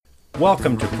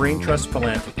Welcome to Brain Trust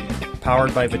Philanthropy,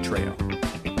 powered by Vitreo.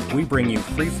 We bring you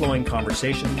free-flowing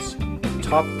conversations with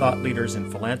top thought leaders in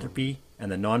philanthropy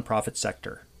and the nonprofit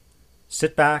sector.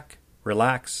 Sit back,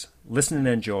 relax, listen and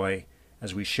enjoy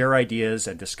as we share ideas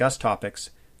and discuss topics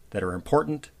that are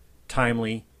important,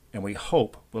 timely, and we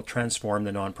hope will transform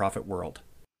the nonprofit world.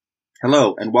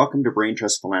 Hello, and welcome to Brain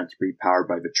Trust Philanthropy, powered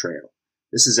by Vitreo.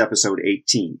 This is episode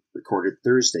 18, recorded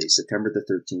Thursday, September the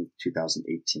 13th,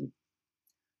 2018.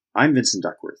 I'm Vincent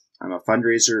Duckworth. I'm a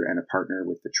fundraiser and a partner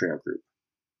with Vitreo Group.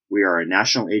 We are a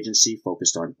national agency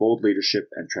focused on bold leadership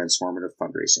and transformative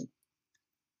fundraising.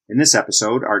 In this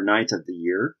episode, our ninth of the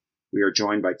year, we are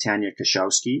joined by Tanya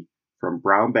Kashowski from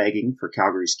Brown Bagging for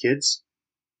Calgary's Kids,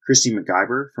 Christy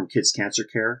McIver from Kids Cancer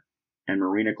Care, and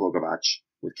Marina Glogovac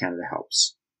with Canada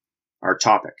Helps. Our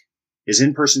topic, is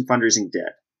in-person fundraising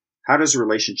dead? How does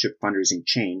relationship fundraising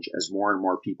change as more and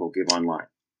more people give online?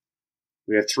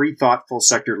 We have three thoughtful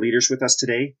sector leaders with us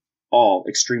today, all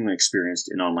extremely experienced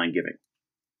in online giving.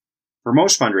 For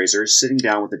most fundraisers, sitting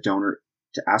down with a donor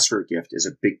to ask for a gift is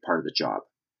a big part of the job.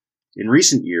 In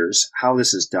recent years, how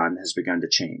this is done has begun to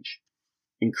change.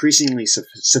 Increasingly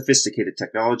sophisticated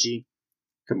technology,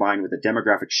 combined with a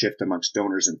demographic shift amongst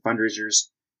donors and fundraisers,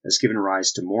 has given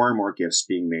rise to more and more gifts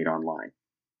being made online.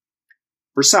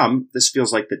 For some, this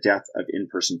feels like the death of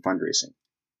in-person fundraising.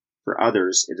 For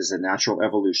others, it is a natural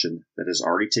evolution that has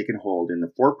already taken hold in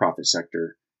the for-profit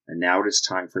sector, and now it is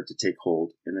time for it to take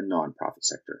hold in the non-profit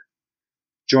sector.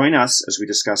 Join us as we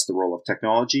discuss the role of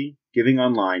technology, giving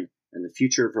online, and the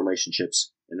future of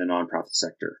relationships in the non-profit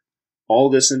sector.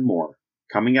 All this and more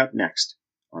coming up next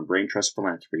on Brain Trust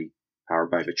Philanthropy,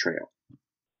 powered by Vitreo.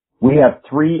 We have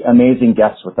three amazing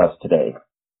guests with us today.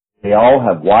 They all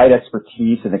have wide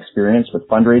expertise and experience with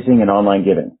fundraising and online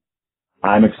giving.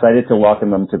 I'm excited to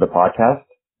welcome them to the podcast,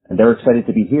 and they're excited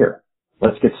to be here.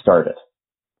 Let's get started.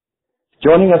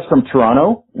 Joining us from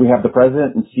Toronto, we have the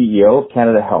President and CEO of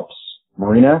Canada Helps,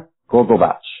 Marina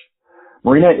Glogovac.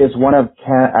 Marina is one of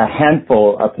a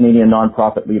handful of Canadian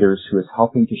nonprofit leaders who is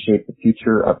helping to shape the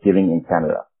future of giving in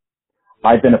Canada.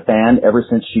 I've been a fan ever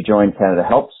since she joined Canada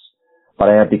Helps, but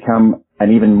I have become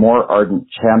an even more ardent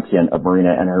champion of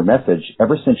Marina and her message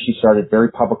ever since she started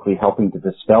very publicly helping to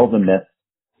dispel the myth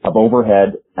of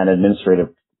overhead and administrative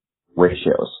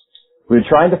ratios. We've been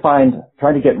trying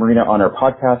to get Marina on our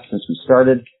podcast since we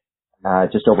started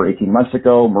just over 18 months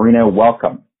ago. Marina,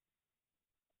 welcome.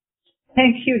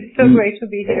 Thank you. So great to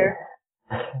be here.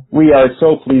 We are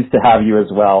so pleased to have you as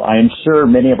well. I am sure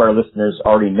many of our listeners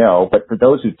already know, but for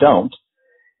those who don't,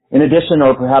 in addition,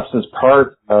 or perhaps as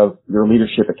part of your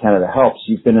leadership at Canada Helps,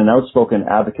 you've been an outspoken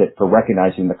advocate for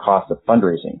recognizing the cost of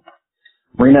fundraising.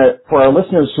 Marina, for our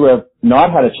listeners who have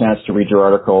not had a chance to read your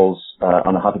articles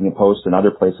on the Huffington Post and other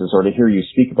places, or to hear you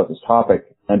speak about this topic,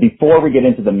 and before we get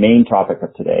into the main topic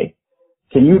of today,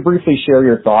 can you briefly share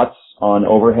your thoughts on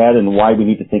overhead and why we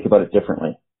need to think about it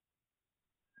differently?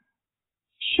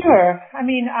 Sure. I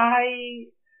mean,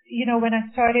 when I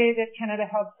started at Canada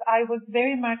Helps, I was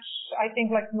very much, I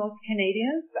think, like most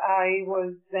Canadians. I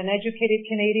was an educated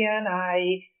Canadian.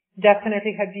 I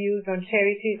definitely had views on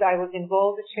charities. I was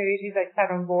involved with charities. I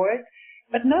sat on boards.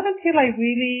 But not until I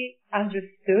really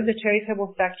understood the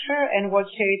charitable sector and what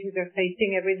charities are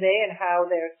facing every day and how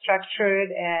they're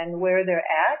structured and where they're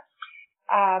at,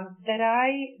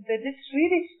 that this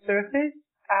really surfaced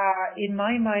in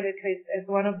my mind at least as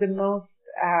one of the most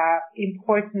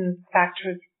important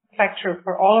factor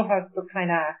for all of us to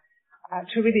kind of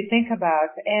to really think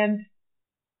about. And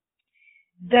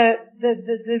the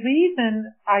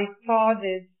reason I saw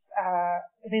this,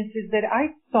 Vince, is that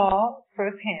I saw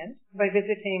firsthand by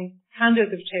visiting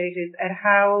hundreds of charities at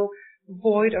how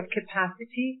void of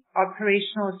capacity,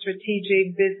 operational,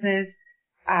 strategic, business,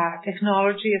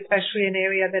 technology, especially an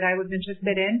area that I was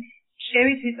interested in,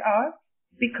 charities are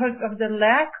because of the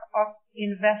lack of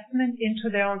investment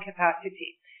into their own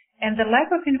capacity. And the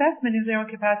lack of investment in their own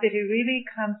capacity really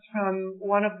comes from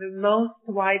one of the most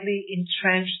widely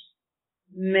entrenched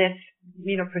myth,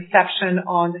 perception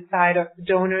on the side of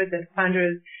donors and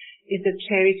funders is that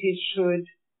charities should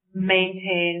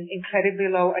maintain incredibly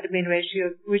low admin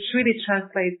ratios, which really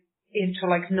translates into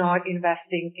like not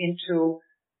investing into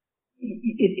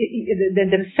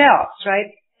themselves,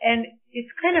 right? And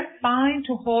it's kind of fine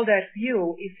to hold that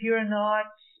view if you're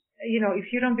not,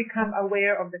 if you don't become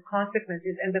aware of the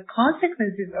consequences. And the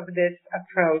consequences of this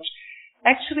approach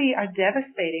actually are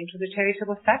devastating to the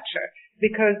charitable sector,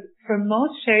 because for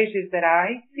most charities that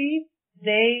I see,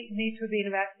 they need to be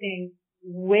investing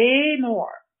way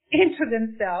more into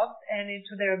themselves and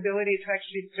into their ability to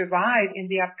actually survive in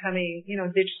the upcoming,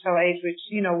 digital age, which,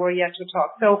 we're yet to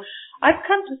talk. So I've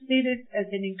come to see this as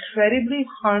an incredibly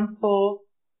harmful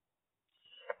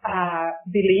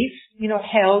belief,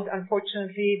 held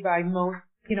unfortunately by most,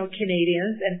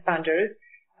 Canadians and funders,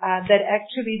 that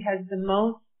actually has the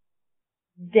most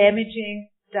damaging,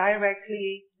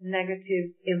 directly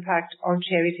negative impact on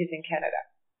charities in Canada.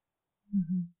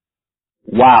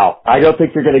 Mm-hmm. Wow. I don't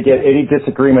think you're going to get any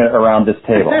disagreement around this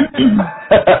table.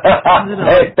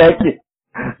 Hey, thank you.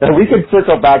 We can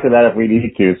circle back to that if we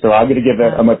need to. So I'm going to give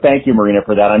a thank you, Marina,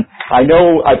 for that. I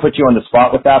know I put you on the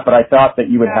spot with that, but I thought that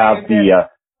you would have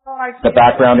the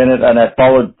background in it, and I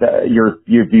followed your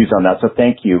views on that. So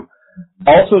thank you.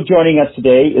 Also joining us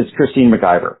today is Christine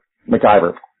McIver,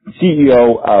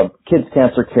 CEO of Kids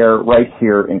Cancer Care right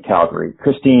here in Calgary.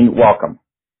 Christine, welcome.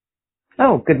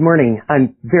 Oh, good morning.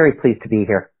 I'm very pleased to be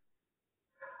here.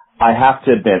 I have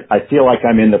to admit, I feel like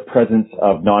I'm in the presence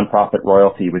of nonprofit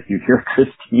royalty with you here,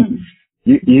 Christine.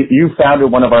 You founded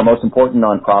one of our most important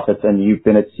nonprofits, and you've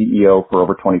been its CEO for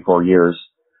over 24 years.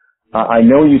 I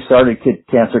know you started Kids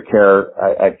Cancer Care,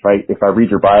 if I read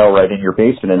your bio right, in your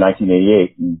basement in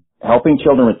 1988. And helping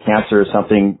children with cancer is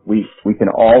something we can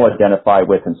all identify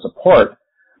with and support,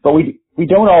 but we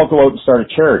don't all go out and start a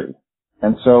charity.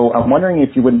 And so I'm wondering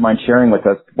if you wouldn't mind sharing with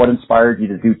us what inspired you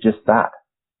to do just that.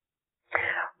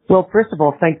 Well, first of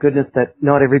all, thank goodness that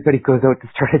not everybody goes out to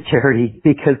start a charity,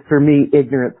 because for me,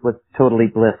 ignorance was totally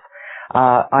bliss.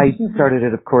 I started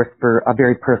it, of course, for a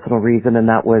very personal reason, and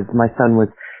that was my son was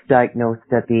diagnosed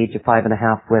at the age of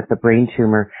 5.5 with a brain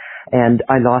tumor, and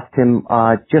I lost him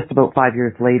just about 5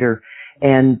 years later.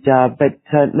 And but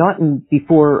not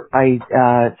before I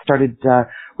started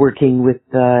working with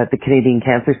the Canadian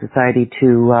Cancer Society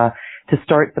to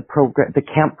start the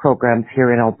camp programs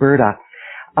here in Alberta.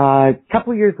 A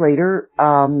couple of years later,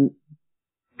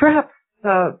 perhaps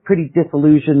pretty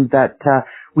disillusioned that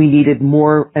we needed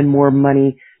more and more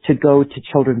money to go to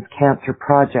children's cancer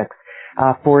projects.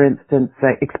 For instance,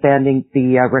 expanding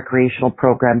the recreational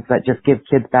programs that just give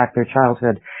kids back their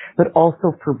childhood, but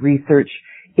also for research,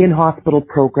 in-hospital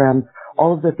programs,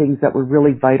 all of the things that were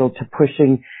really vital to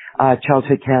pushing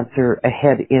childhood cancer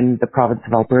ahead in the province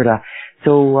of Alberta.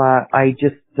 So I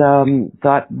just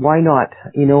thought, why not?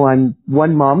 I'm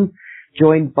one mom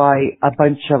joined by a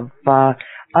bunch of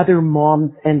other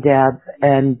moms and dads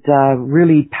and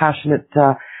really passionate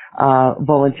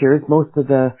volunteers. Most of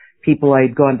the people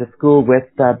I'd gone to school with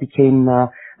became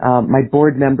my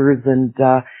board members, and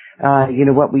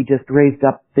we just raised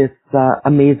up this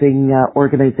amazing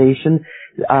organization.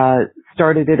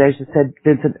 Started it, as you said,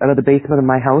 Vincent, out of the basement of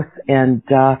my house, and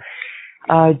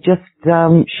just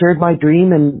shared my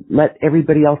dream and let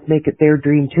everybody else make it their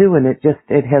dream too. And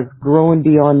it has grown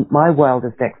beyond my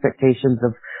wildest expectations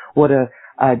of what a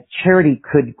charity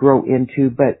could grow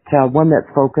into, but one that's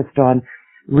focused on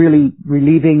really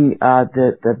relieving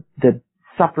the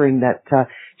suffering that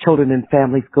children and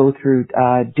families go through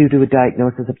due to a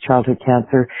diagnosis of childhood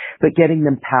cancer, but getting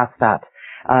them past that,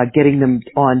 getting them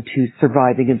on to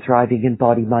surviving and thriving in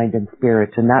body, mind, and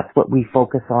spirit. And that's what we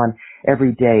focus on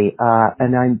every day.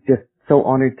 And I'm just so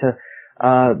honored to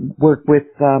work with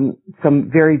some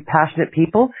very passionate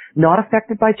people, not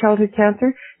affected by childhood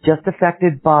cancer, just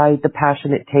affected by the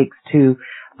passion it takes to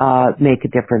make a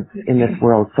difference in this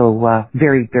world. So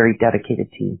very, very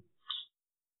dedicated team.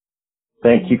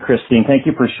 Thank you, Christine. Thank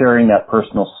you for sharing that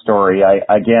personal story.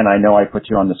 I know I put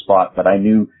you on the spot, but I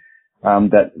knew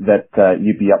that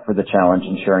you'd be up for the challenge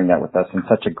and sharing that with us. And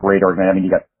such a great organization. I mean, you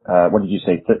got what did you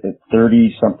say,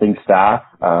 30 something staff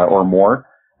or more,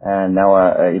 and now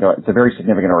it's a very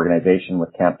significant organization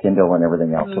with Camp Kindle and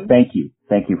everything else. So thank you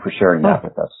for sharing that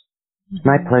with us.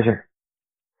 My pleasure.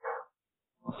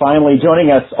 Finally, joining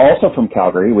us also from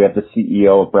Calgary, we have the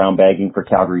CEO of Brown Bagging for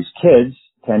Calgary's Kids,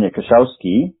 Tanya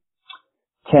Koszowski.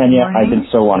 Tanya, I've been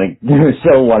so wanting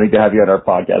to have you on our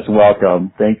podcast.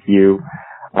 Welcome. Thank you.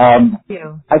 Thank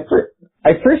you.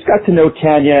 I first got to know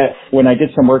Tanya when I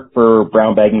did some work for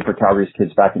Brown Bagging for Calgary's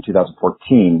Kids back in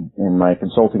 2014 in my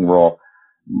consulting role.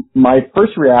 My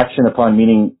first reaction upon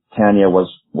meeting Tanya was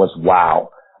wow.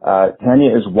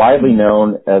 Tanya is widely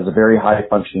known as a very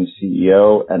high-functioning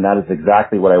CEO, and that is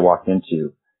exactly what I walked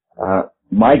into.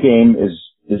 My game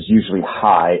is usually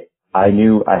high. I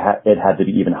knew it had to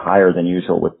be even higher than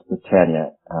usual with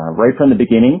Tanya. Right from the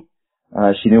beginning,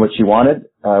 she knew what she wanted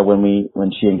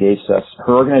when she engaged us.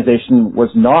 Her organization was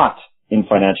not in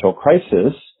financial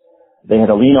crisis. They had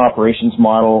a lean operations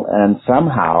model, and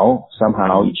somehow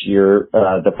each year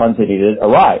the funds they needed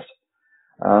arrived.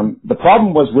 The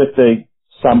problem was with the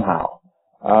somehow.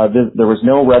 There was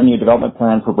no revenue development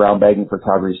plan for brown bagging for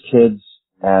Calgary's kids,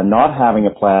 and not having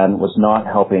a plan was not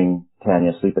helping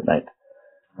Tanya sleep at night.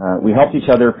 We helped each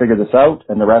other figure this out,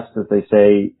 and the rest, as they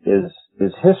say,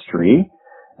 is history.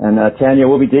 And Tanya,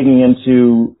 we'll be digging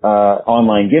into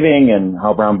online giving and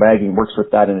how brown bagging works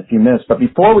with that in a few minutes. But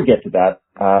before we get to that,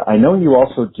 I know you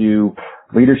also do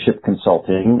leadership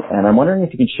consulting, and I'm wondering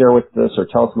if you can share with us or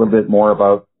tell us a little bit more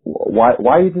about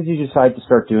why did you decide to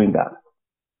start doing that?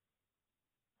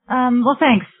 Well,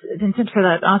 thanks, Vincent, for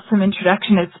that awesome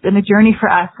introduction. It's been a journey for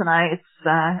us, and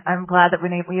I'm glad that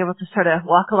we're able to sort of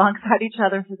walk alongside each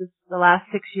other for the last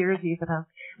 6 years even of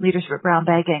leadership at brown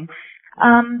bagging.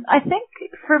 I think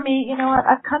for me, you know,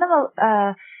 I've kind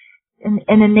of an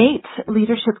innate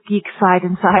leadership geek side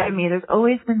inside of me. There's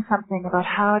always been something about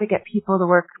how to get people to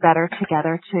work better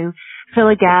together, to fill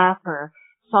a gap or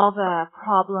solve a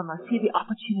problem or see the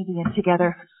opportunity and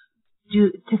together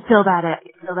to fill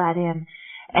that in.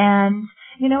 And,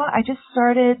 you know, I just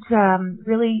started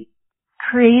really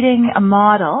creating a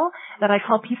model that I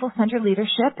call people-centered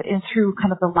leadership through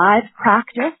kind of the live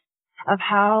practice of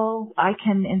how I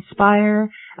can inspire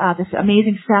this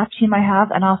amazing staff team I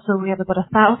have. And also we have about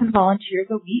 1,000 volunteers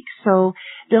a week. So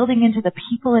building into the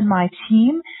people in my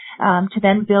team to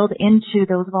then build into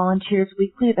those volunteers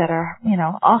weekly that are, you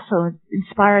know, also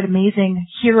inspired amazing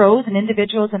heroes and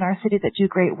individuals in our city that do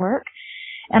great work.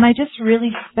 And I just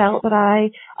really felt that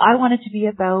I wanted to be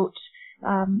about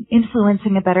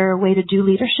influencing a better way to do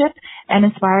leadership and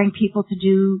inspiring people to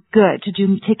do good,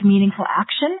 take meaningful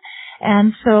action.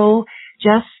 And so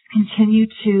just continue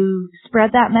to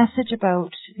spread that message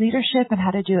about leadership and how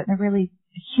to do it in a really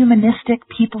humanistic,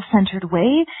 people-centered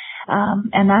way.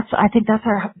 And I think that's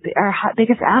our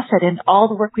biggest asset in all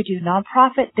the work we do,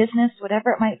 nonprofit, business,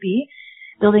 whatever it might be.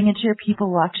 Building into your people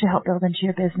will actually help build into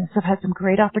your business. I've had some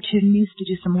great opportunities to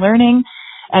do some learning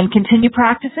and continue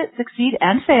practice it, succeed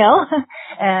and fail.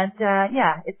 And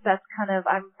that's kind of,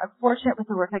 I'm fortunate with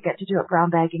the work I get to do at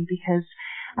brown bagging because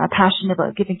I'm passionate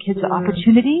about giving kids the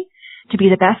opportunity to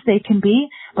be the best they can be,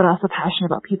 but also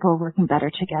passionate about people working better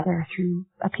together through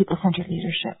a people-centered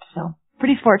leadership. So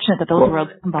pretty fortunate that those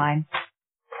worlds combine.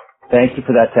 Thank you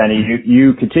for that, Tanya.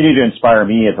 You continue to inspire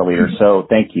me as a leader, so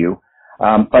thank you.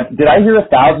 But did I hear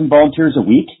 1,000 volunteers a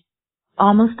week?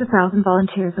 Almost 1,000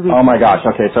 volunteers a week. Oh my gosh.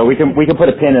 Okay. So we can put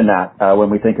a pin in that,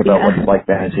 when we think about what it's like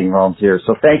managing volunteers.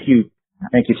 So thank you,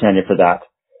 Tanya, for that.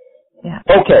 Yeah.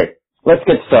 Okay. Let's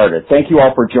get started. Thank you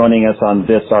all for joining us on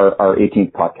this, our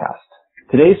 18th podcast.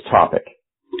 Today's topic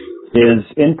is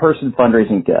in-person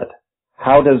fundraising dead.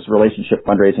 How does relationship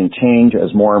fundraising change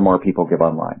as more and more people give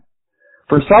online?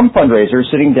 For some fundraisers,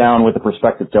 sitting down with a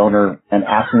prospective donor and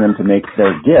asking them to make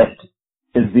their gift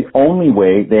is the only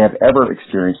way they have ever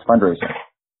experienced fundraising.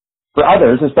 For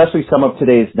others, especially some of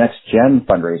today's next-gen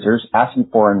fundraisers, asking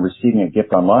for and receiving a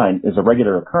gift online is a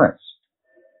regular occurrence.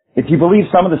 If you believe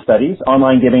some of the studies,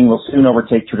 online giving will soon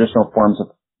overtake traditional forms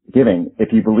of giving.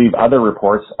 If you believe other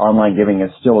reports, online giving is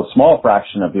still a small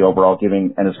fraction of the overall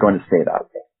giving and is going to stay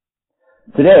that way.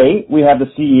 Today, we have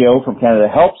the CEO from Canada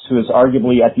Helps, who is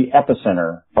arguably at the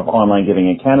epicenter of online giving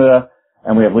in Canada,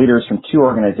 and we have leaders from two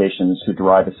organizations who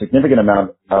derive a significant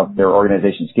amount of their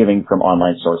organization's giving from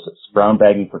online sources, Brown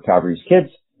Bagging for Calgary's Kids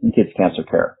and Kids Cancer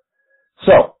Care.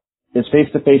 So, is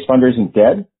face-to-face fundraising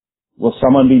dead? Will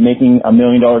someone be making $1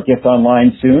 million gift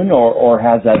online soon, or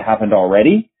has that happened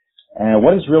already? And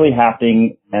what is really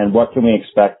happening, and what can we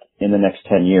expect in the next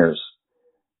 10 years?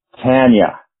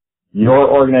 Tanya,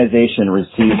 your organization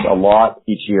receives a lot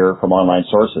each year from online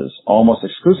sources, almost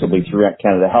exclusively through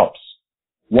Canada Helps.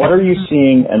 What are you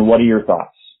seeing, and what are your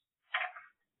thoughts?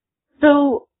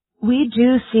 So we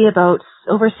do see about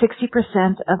over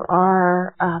 60% of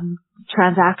our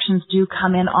transactions do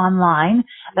come in online.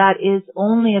 That is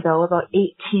only, though, about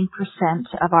 18%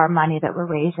 of our money that we're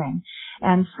raising.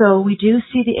 And so we do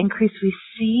see the increase. We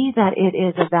see that it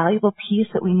is a valuable piece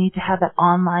that we need to have that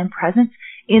online presence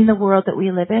in the world that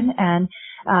we live in, and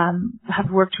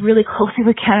have worked really closely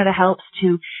with Canada Helps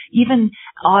to even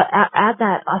add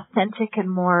that authentic and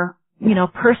more, you know,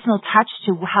 personal touch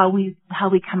to how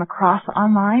we come across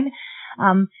online.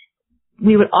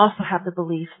 We would also have the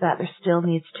belief that there still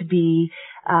needs to be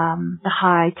the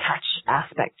high touch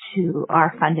aspect to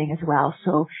our funding as well.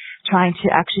 So trying to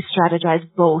actually strategize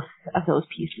both of those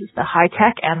pieces, the high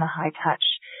tech and the high touch,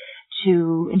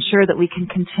 to ensure that we can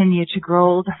continue to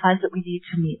grow the funds that we need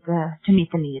to meet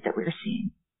the need that we're seeing.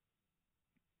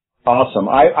 Awesome.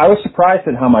 I was surprised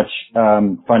at how much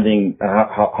funding,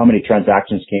 how many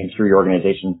transactions came through your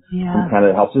organization from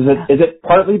Canada Helps. Is it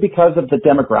partly because of the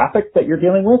demographic that you're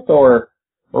dealing with, or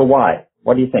why?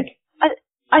 What do you think?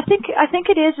 I think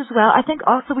it is as well. I think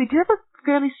also we do have a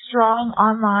fairly strong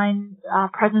online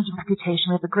presence and reputation.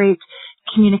 We have a great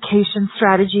communication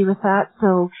strategy with that.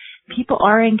 So people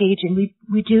are engaging.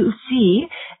 We do see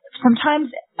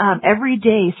sometimes every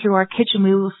day through our kitchen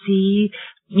we will see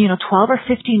 12 or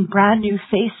 15 brand new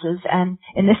faces. And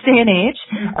in this day and age,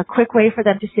 a quick way for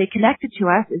them to stay connected to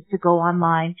us is to go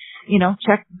online,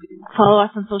 follow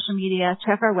us on social media,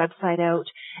 check our website out.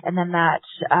 And then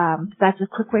that's a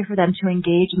quick way for them to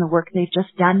engage in the work they've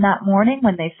just done that morning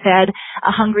when they fed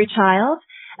a hungry child.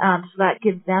 So that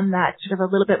gives them that sort of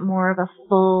a little bit more of a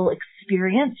full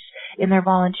experience in their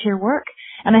volunteer work.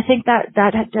 And I think that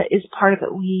is part of it.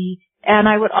 And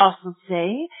I would also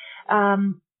say,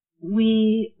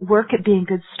 we work at being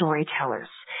good storytellers.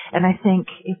 And I think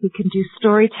if we can do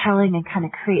storytelling and kind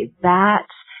of create that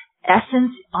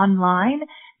essence online,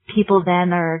 people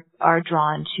then are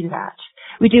drawn to that.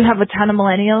 We do have a ton of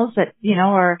millennials that,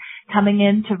 are coming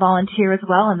in to volunteer as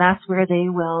well, and that's where they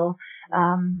will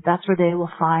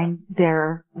find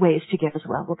their ways to give as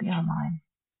well. Will be online.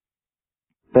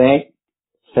 Thank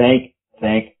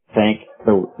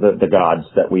the gods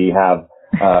that we have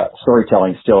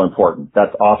storytelling still important.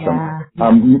 That's awesome.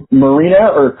 Yeah.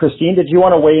 Marina or Christine, did you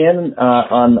want to weigh in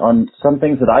on some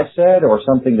things that I said or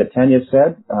something that Tanya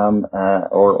said,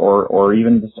 or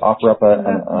even just offer up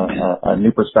a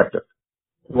new perspective?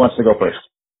 Who wants to go first?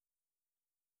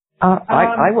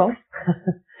 I will.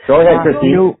 Go ahead,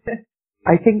 Christine.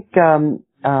 I think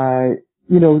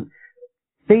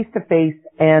face-to-face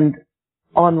and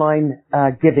online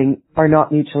giving are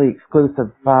not mutually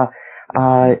exclusive.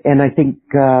 And I think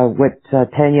what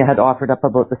Tanya had offered up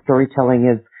about the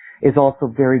storytelling is also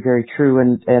very, very true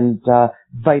and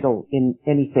vital in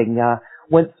anything.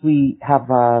 Once we have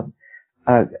a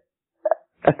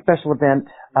special event,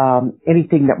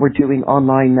 anything that we're doing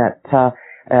online that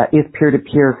is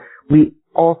peer-to-peer, we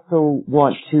also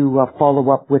want to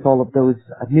follow up with all of those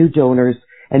new donors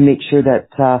and make sure that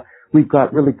we've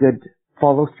got really good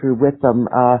follow-through with them.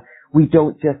 We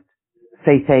don't just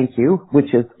say thank you,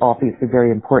 which is obviously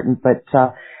very important, but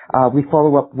we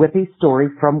follow up with a story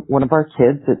from one of our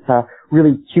kids. It's a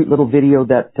really cute little video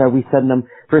that we send them.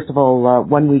 First of all,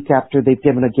 1 week after they've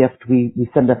given a gift, we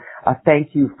send a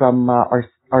thank you from our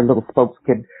little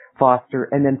spokeskid, Foster,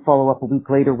 and then follow up a week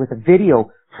later with a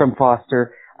video from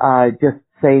Foster, just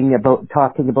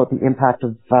talking about the impact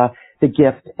of the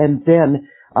gift. And then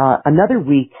another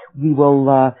week, we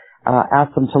will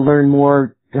ask them to learn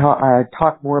more,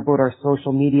 talk more about our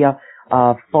social media,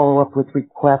 follow up with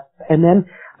requests, and then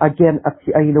again,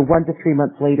 1 to 3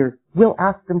 months later, we'll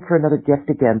ask them for another gift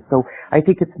again. So I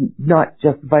think it's not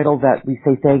just vital that we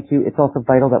say thank you, it's also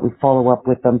vital that we follow up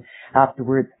with them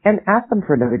afterwards and ask them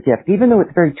for another gift, even though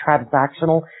it's very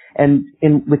transactional. And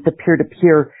with the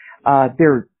peer-to-peer,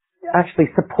 they're actually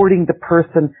supporting the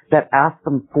person that asked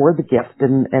them for the gift,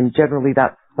 and generally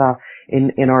that's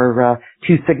in our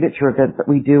 2 signature events that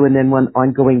we do, and then one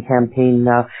ongoing campaign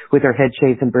with our head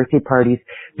shaves and birthday parties.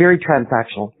 Very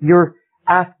transactional. You're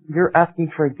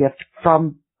asking for a gift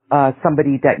from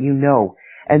somebody that you know,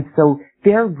 and so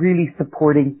they're really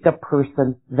supporting the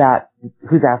person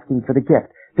who's asking for the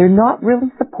gift. They're not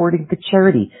really supporting the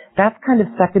charity. That's kind of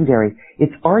secondary.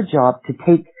 It's our job to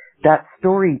take that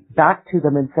story back to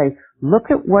them and say, look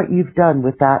at what you've done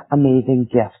with that amazing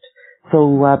gift.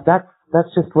 So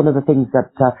that's just one of the things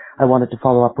that I wanted to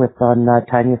follow up with on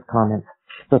Tanya's comments.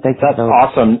 So thank you. That's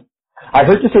awesome. I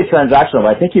heard you say transactional,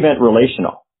 but I think you meant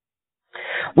relational.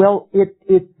 Well, the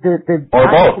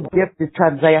actual gift is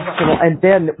transactional, and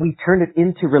then we turn it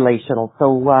into relational.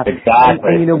 So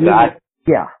exactly.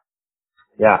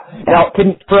 Yeah. Now,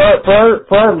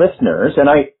 for our listeners, and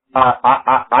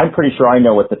I'm pretty sure I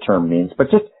know what the term means, but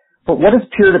what does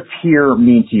peer-to-peer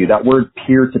mean to you? That word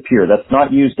peer-to-peer, that's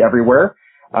not used everywhere.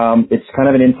 It's kind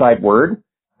of an inside word.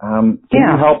 Can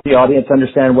you help the audience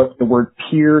understand what the word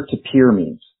peer-to-peer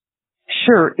means?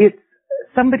 Sure. It's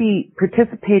somebody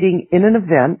participating in an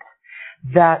event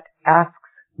that asks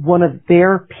one of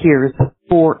their peers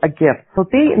for a gift. So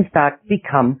they, in fact,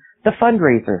 become the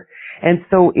fundraiser. And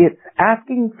so it's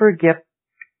asking for a gift,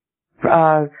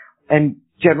 and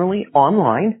generally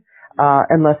online,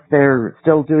 unless they're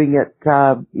still doing it,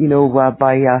 by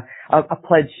a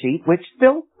pledge sheet, which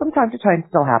still from time to time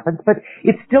still happens, but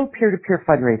it's still peer-to-peer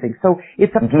fundraising. So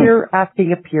it's a peer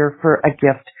asking a peer for a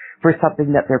gift for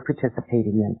something that they're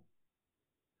participating in.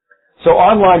 So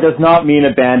online does not mean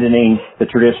abandoning the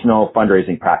traditional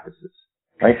fundraising practices,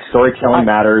 right? Storytelling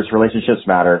matters, relationships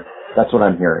matter. That's what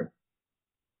I'm hearing.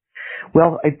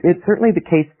 Well, it's certainly the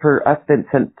case for us,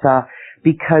 Vincent,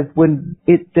 because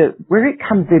where it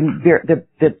comes in,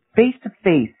 the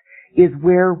face-to-face is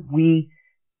where we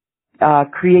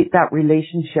create that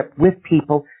relationship with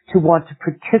people to want to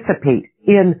participate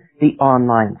in the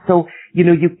online. So,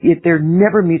 they're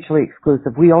never mutually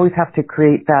exclusive. We always have to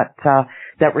create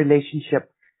that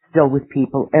relationship still with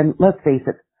people. And let's face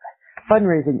it,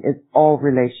 fundraising is all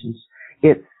relations.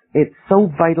 It's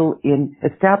so vital in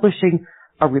establishing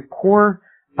a rapport,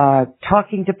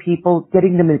 talking to people,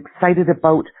 getting them excited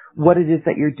about what it is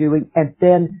that you're doing, and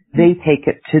then they take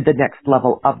it to the next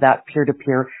level of that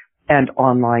peer-to-peer and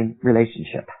online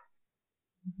relationship.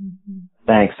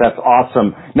 Thanks. That's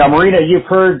awesome. Now, Marina, you've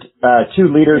heard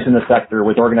two leaders in the sector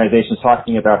with organizations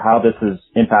talking about how this is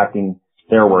impacting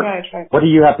their work. Right. What do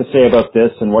you have to say about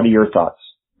this, and what are your thoughts?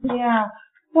 Yeah.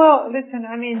 Well, listen,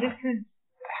 this is,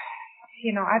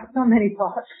 I have so many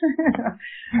thoughts.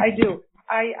 I do.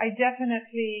 I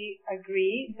definitely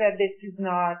agree that this is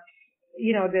not,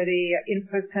 that the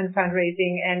in-person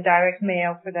fundraising and direct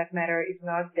mail, for that matter, is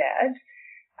not dead.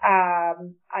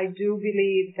 I do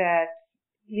believe that,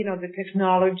 the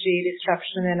technology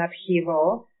disruption and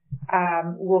upheaval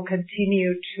will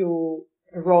continue to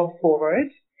roll forward.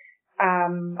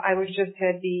 I was just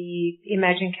at the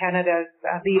Imagine Canada's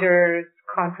Leaders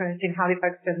Conference in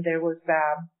Halifax, and there was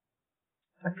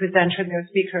a presenter, their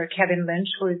speaker, Kevin Lynch,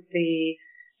 who is the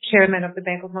chairman of the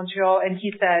Bank of Montreal, and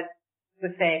he said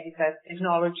the same. He said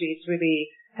technology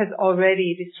has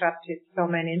already disrupted so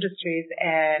many industries,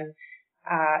 and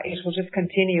it will just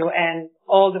continue. And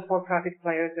all the for-profit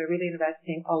players are really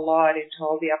investing a lot into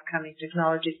all the upcoming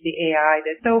technologies, the AI.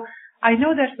 So I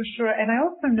know that for sure, and I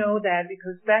also know that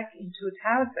because back in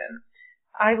 2000,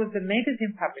 I was a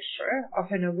magazine publisher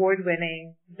of an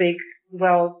award-winning, big,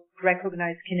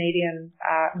 well-recognized Canadian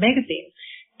magazine,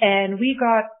 and we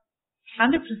got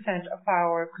 100% of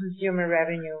our consumer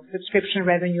revenue, subscription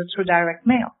revenue, through direct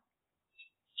mail.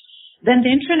 Then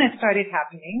the internet started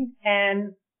happening,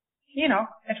 and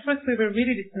at first we were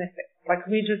really dismissive. Like,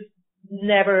 we just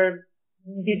never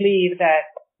believed that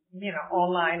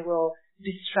online will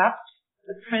disrupt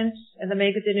the print and the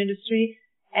magazine industry,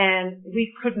 and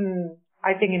we couldn't,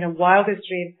 I think, in a wildest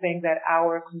dream, think that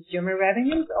our consumer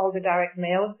revenues, all the direct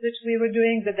mails that we were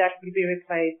doing, that would be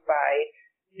replaced by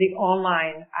the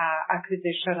online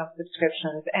acquisition of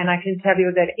subscriptions. And I can tell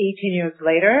you that 18 years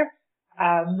later,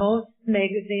 most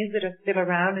magazines that are still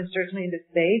around, and certainly in the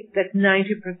States, that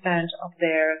 90% of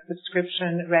their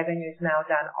subscription revenue is now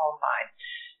done online.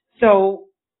 So,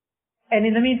 and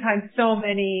in the meantime, so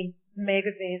many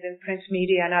magazines and print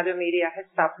media and other media has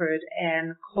suffered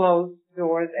and closed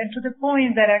doors, and to the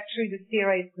point that actually the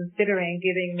CRA is considering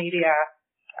giving media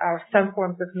or some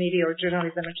forms of media or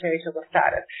journalism a charitable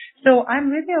status. So I'm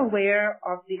really aware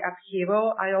of the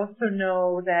upheaval. I also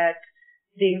know that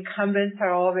the incumbents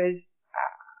are always,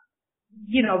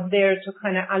 there to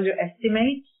kind of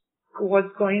underestimate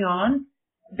what's going on,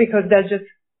 because that's just,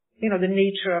 the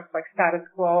nature of like status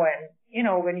quo and,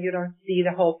 when you don't see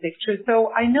the whole picture.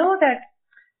 So I know that,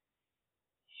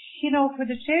 for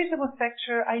the charitable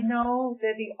sector, I know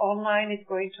that the online is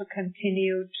going to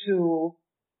continue to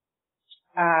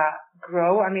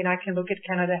grow. I can look at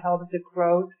Canada Help, the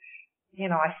growth.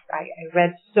 I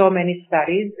read so many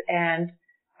studies, and,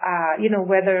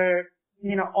 whether,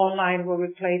 online will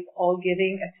replace all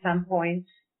giving at some point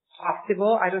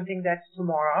possible. I don't think that's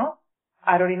tomorrow.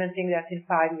 I don't even think that's in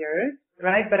 5 years,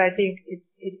 right? But I think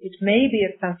it may be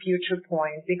at some future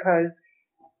point, because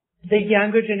the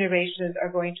younger generations are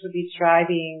going to be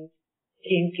driving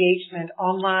the engagement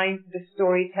online, the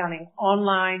storytelling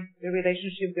online, the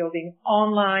relationship building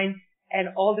online, and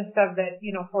all the stuff that,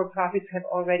 for-profits have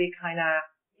already kind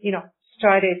of,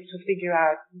 started to figure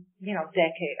out,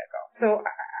 decade ago. So,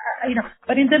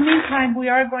 but in the meantime, we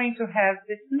are going to have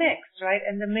this mix, right?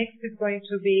 And the mix is going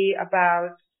to be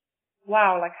about,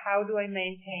 how do I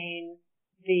maintain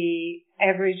the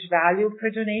average value per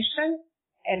donation,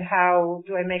 and how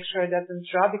do I make sure it doesn't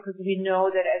drop? Because we know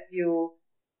that as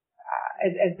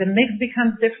the mix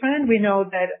becomes different, we know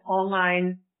that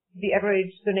online, the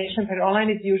average donation per online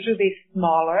is usually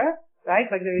smaller, right?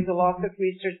 Like, there is a lot of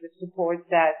research that supports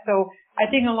that. So I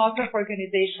think a lot of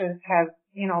organizations have,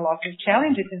 lots of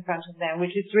challenges in front of them,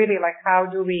 which is really like, how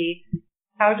do we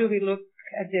look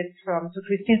at this to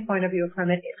Christine's point of view, from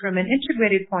an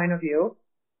integrated point of view,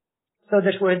 so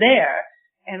that we're there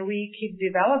and we keep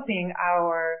developing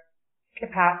our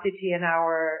capacity and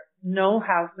our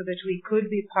know-how so that we could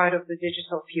be part of the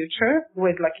digital future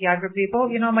with like younger people.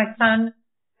 My son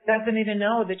doesn't even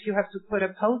know that you have to put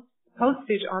a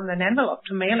postage on an envelope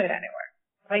to mail it anywhere.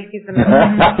 Like, he's a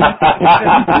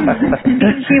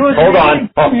Hold on.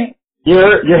 You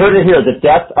heard it here, the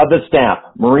death of the stamp.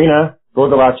 Marina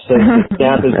Goldilocks says the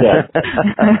stamp is dead.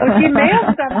 He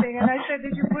mailed something, and I said,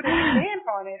 "Did you put a stamp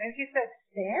on it?" And she said,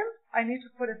 "Stamp? I need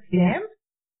to put a stamp?"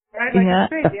 Right? Like,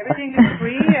 it's crazy. Everything is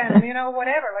free, and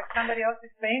whatever. Like somebody else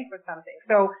is paying for something.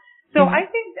 So I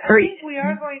think we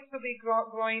are going to be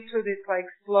going through this like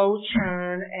slow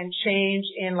churn and change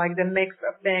in like the mix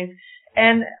of things.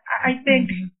 And I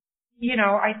think,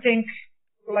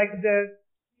 like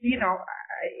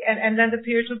and then the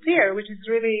peer-to-peer, which is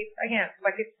really, again,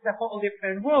 like it's a whole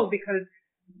different world, because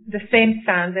the same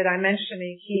son that I'm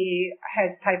mentioning, he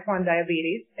has type 1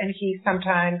 diabetes, and he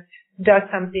sometimes does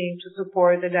something to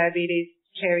support the diabetes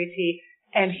charity,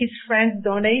 and his friends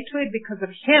donate to it because of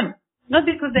him, not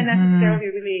because they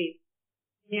necessarily really,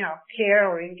 care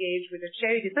or engage with the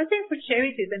charities. I think for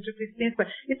charities and to Christine's point,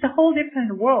 it's a whole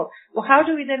different world. Well, how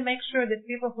do we then make sure that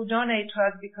people who donate to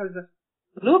us because of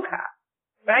Luca,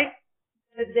 right,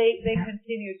 that they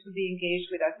continue to be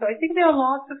engaged with us? So I think there are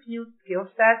lots of new skill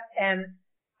sets and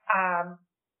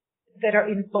that are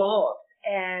involved.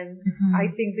 And I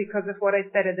think because of what I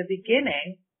said at the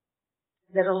beginning,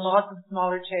 that a lot of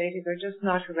smaller charities are just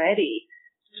not ready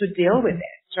to deal with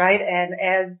it, right? And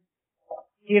as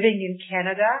giving in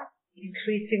Canada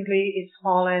increasingly is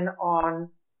fallen on,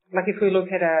 like if we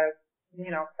look at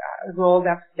rolled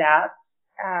up stats,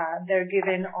 they're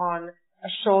given on a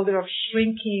shoulder of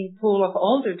shrinking pool of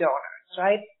older donors,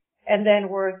 right? And then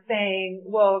we're saying,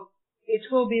 well, it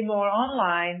will be more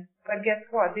online, but guess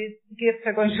what? These gifts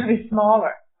are going to be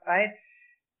smaller, right?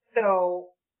 So,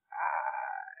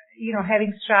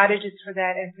 having strategies for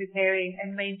that and preparing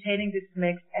and maintaining this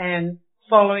mix and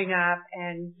following up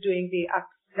and doing the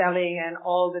upselling and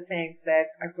all the things that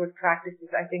are good practices,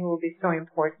 I think will be so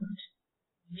important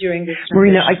during this transition.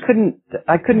 Marina,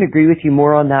 I couldn't agree with you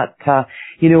more on that.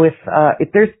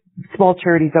 If there's small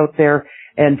charities out there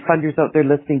and funders out there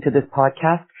listening to this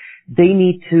podcast, they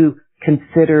need to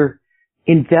consider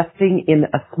investing in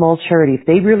a small charity. If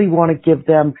they really want to give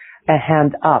them a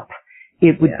hand up,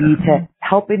 it would be to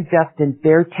help invest in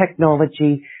their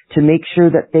technology to make sure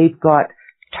that they've got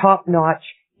top-notch,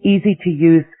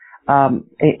 easy-to-use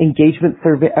engagement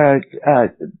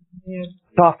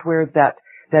software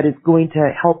that is going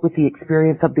to help with the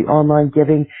experience of the online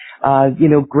giving.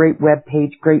 Great web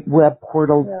page, great web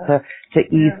portals to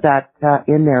ease that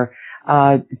in there.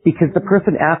 Because the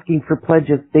person asking for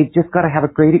pledges, they've just got to have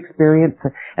a great experience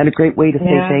and a great way to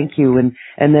say thank you.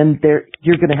 And then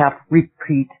you're going to have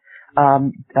repeat,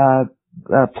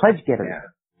 pledge getters. Yeah.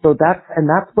 So that's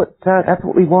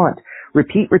what we want.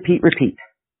 Repeat.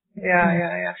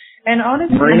 Yeah. And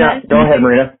honestly, Marina, go ahead,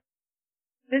 Marina.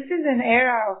 This is an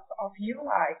era of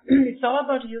UI. It's all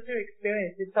about user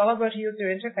experience. It's all about user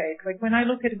interface. Like when I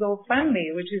look at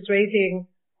GoFundMe, which is raising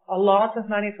a lot of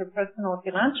money for personal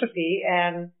philanthropy,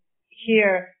 and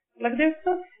here, like they're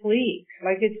so sleek.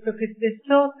 Like it's so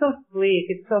sleek.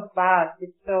 It's so fast.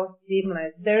 It's so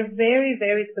seamless. They're very,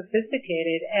 very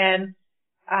sophisticated, and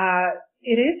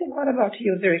it is a lot about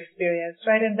user experience,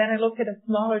 right? And then I look at a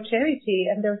smaller charity,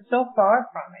 and they're so far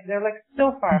from it. They're like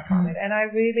so far from it, and I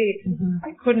really,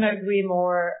 I couldn't agree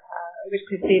more with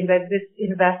Christine that this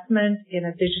investment in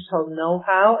a digital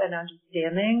know-how and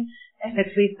understanding, and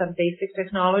at least some basic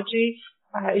technology,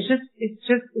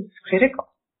 it's critical.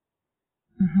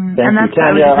 Thank and you, that's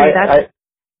Tanya.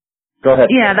 Go ahead.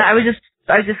 Yeah, I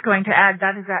was just going to add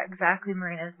that is exactly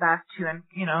Marina's back to, and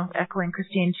echoing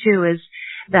Christine too, is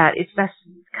that that's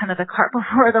kind of the cart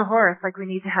before the horse. Like we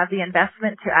need to have the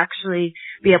investment to actually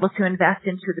be able to invest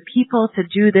into the people, to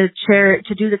do the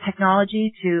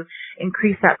technology, to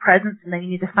increase that presence, and then you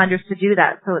need the funders to do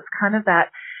that. So it's kind of that,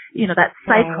 that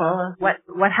cycle of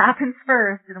what happens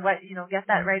first, and what, get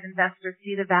that right investor,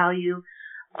 see the value,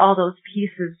 all those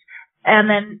pieces. And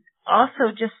then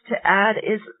also just to add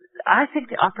is, I think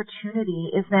the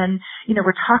opportunity is then,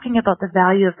 we're talking about the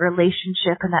value of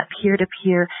relationship and that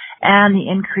peer-to-peer and the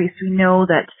increase. We know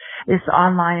that this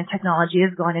online and technology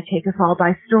is going to take us all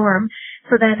by storm.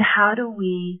 So then how do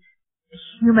we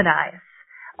humanize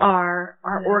our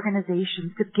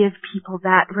organizations to give people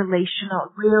that real relational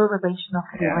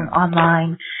feeling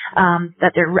online,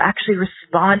 that they're actually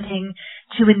responding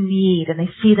to a need, and they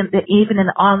see them, that even in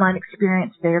the online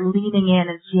experience, they're leaning in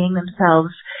and seeing themselves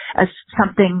as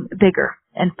something bigger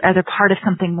and as a part of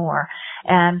something more.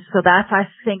 And so that's, I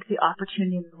think, the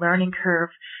opportunity and the learning curve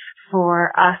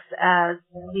for us as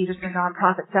leaders in the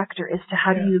nonprofit sector is to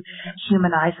how do you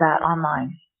humanize that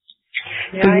online?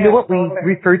 So what we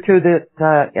refer to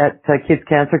that at Kids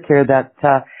Cancer Care, that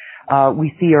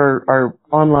we see our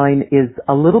online is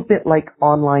a little bit like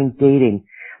online dating.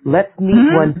 Let's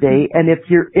meet one day, and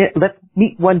let's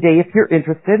meet one day if you're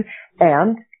interested,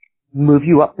 and move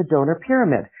you up the donor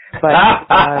pyramid. But,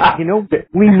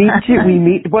 we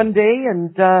meet one day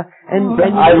and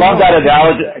I love that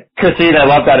analogy, Christine, I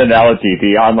love that analogy,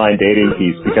 the online dating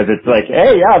piece, because it's like,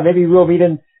 hey, yeah, maybe we'll meet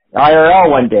in IRL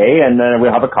one day and then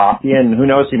we'll have a coffee and who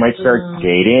knows, you might start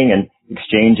dating and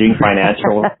exchanging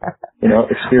financial,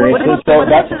 experiences.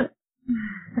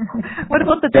 What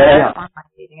about the online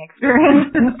dating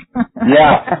experience?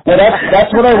 Yeah, well,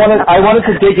 that's what I wanted. I wanted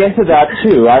to dig into that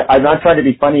too. I'm not trying to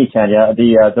be funny, Tanya.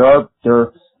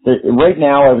 Right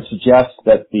now, I would suggest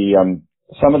that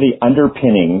some of the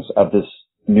underpinnings of this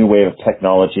new wave of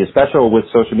technology, especially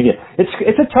with social media,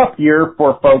 it's a tough year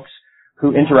for folks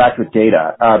who interact with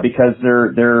data because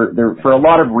they're for a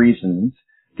lot of reasons.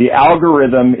 The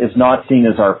algorithm is not seen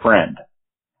as our friend.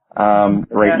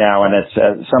 Right now, and it's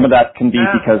some of that can be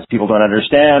because people don't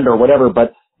understand or whatever,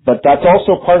 but that's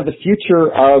also part of the future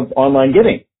of online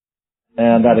giving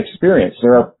and that experience.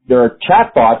 There are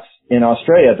chatbots in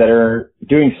Australia that are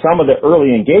doing some of the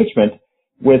early engagement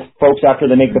with folks after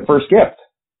they make the first gift.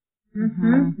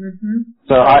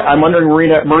 So I'm wondering,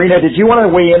 Marina, did you want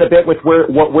to weigh in a bit with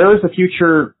where is the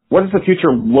future? What is the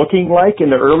future looking like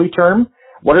in the early term?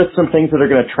 What are some things that are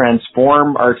going to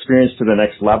transform our experience to the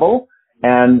next level?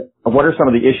 And what are some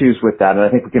of the issues with that? And I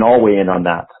think we can all weigh in on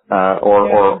that,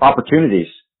 or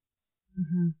opportunities.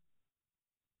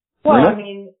 Well, I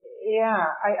mean,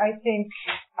 I think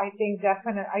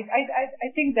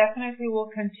definitely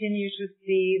we'll continue to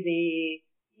see the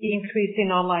increase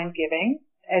in online giving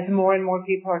as more and more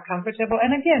people are comfortable.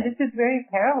 And again, this is very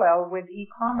parallel with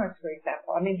e-commerce, for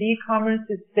example. I mean, the e-commerce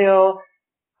is still,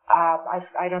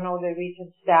 I don't know the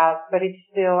recent stats, but it's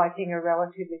still, I think, a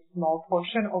relatively small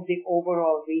portion of the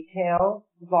overall retail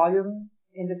volume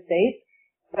in the States,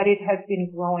 but it has been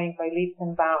growing by leaps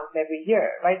and bounds every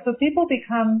year, right? So people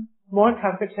become more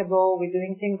comfortable with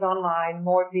doing things online,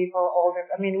 more people, older.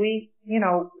 I mean,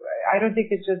 I don't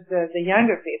think it's just the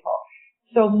younger people.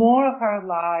 So more of our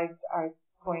lives are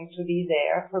going to be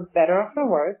there, for better or for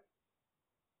worse.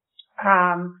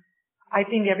 I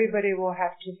think everybody will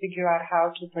have to figure out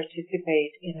how to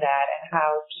participate in that and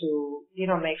how to,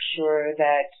 make sure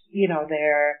that,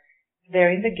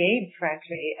 they're in the game,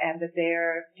 frankly, and that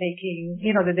they're taking,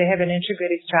 that they have an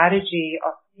integrated strategy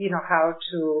of, how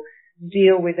to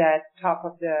deal with that top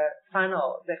of the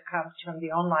funnel that comes from the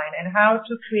online and how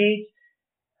to create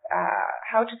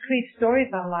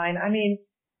stories online. I mean,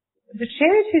 the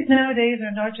charities nowadays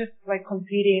are not just like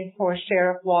competing for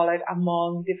share of wallet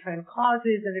among different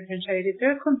causes and different charities.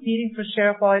 They're competing for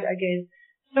share of wallet against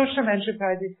social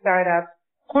enterprises, startups,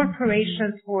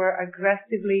 corporations who are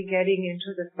aggressively getting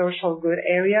into the social good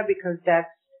area because that's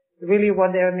really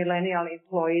what their millennial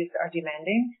employees are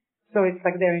demanding. So it's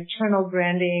like their internal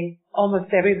branding.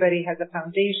 Almost everybody has a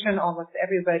foundation. Almost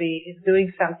everybody is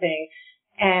doing something.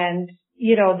 And,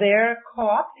 they're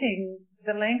co-opting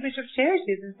the language of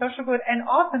charities and social good, and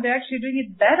often they're actually doing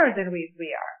it better than we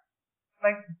are.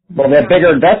 Well, they have bigger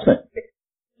investment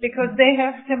because they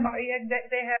have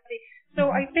So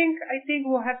I think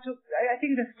we'll have to. I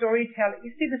think the storytelling.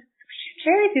 You see, the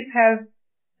charities have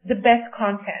the best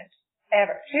content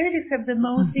ever. Charities have the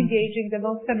most engaging, the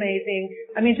most amazing.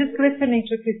 I mean, just listening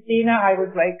to Christina, I was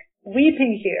like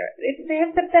weeping here. They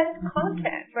have the best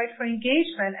content, right, for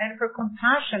engagement and for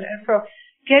compassion and for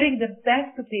getting the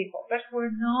best of people, but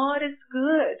we're not as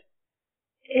good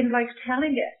in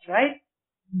telling it, right?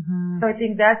 So I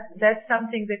think that's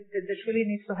something that really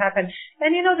needs to happen.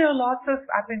 And there are lots of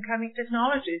up and coming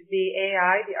technologies. The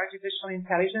AI, the artificial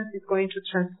intelligence, is going to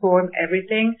transform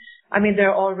everything. I mean, there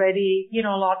are already,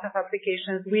 lots of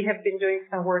applications. We have been doing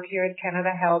some work here at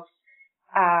Canada Helps.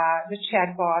 The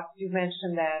chatbots, you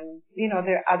mentioned them,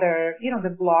 there are other,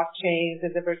 the blockchains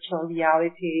and the virtual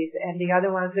realities and the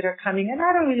other ones that are coming. And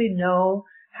I don't really know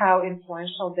how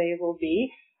influential they will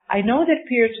be. I know that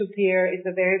peer-to-peer is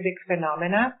a very big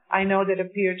phenomena. I know that a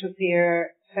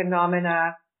peer-to-peer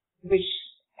phenomena, which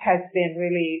has been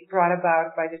really brought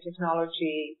about by the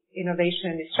technology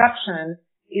innovation and disruption,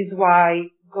 is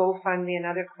why GoFundMe and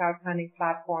other crowdfunding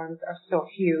platforms are so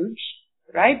huge,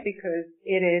 right? Because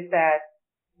it is that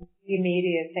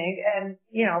immediate thing. And,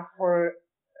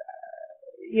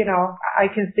 I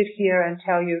can sit here and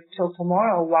tell you till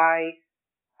tomorrow why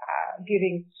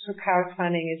giving to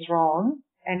crowdfunding is wrong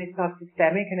and it's not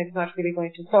systemic and it's not really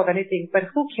going to solve anything. But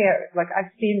who cares?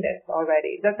 I've seen this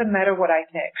already. It doesn't matter what I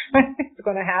think. It's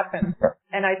going to happen.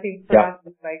 And I think for us,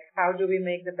 it's how do we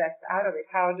make the best out of it?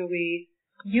 How do we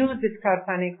use this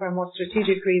crowdfunding for more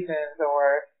strategic reasons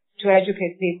or to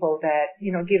educate people that,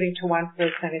 giving to one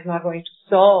person is not going to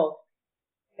solve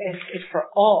it for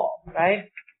all, right?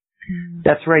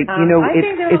 That's right.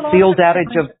 It's the old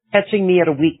adage of catching me at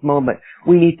a weak moment.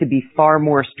 We need to be far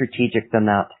more strategic than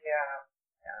that.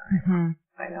 Yeah. Mm-hmm.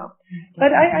 I know.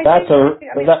 But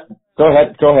Go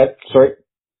ahead. Sorry.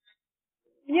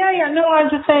 Yeah. No, I'm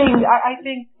just saying, I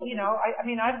think,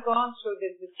 I've gone through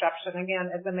this disruption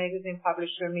again as a magazine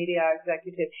publisher, media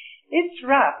executive. It's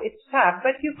rough, it's tough,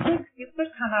 but you could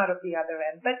come out of the other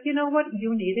end. But you know what?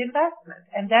 You need investment.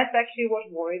 And that's actually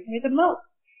what worries me the most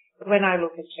when I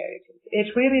look at charities.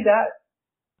 It really does.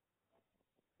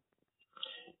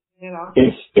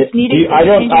 It's needed. I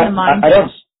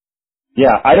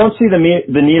don't see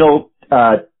the needle,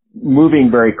 moving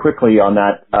very quickly on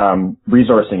that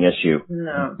resourcing issue.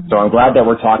 No. So I'm glad that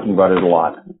we're talking about it a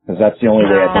lot, because that's the only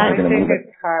way I think we're going to move it.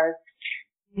 It's hard.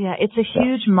 Yeah, it's a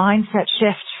huge mindset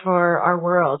shift for our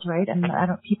world, right? And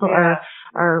people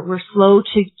we're slow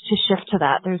to shift to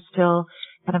that. There's still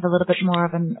kind of a little bit more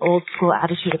of an old school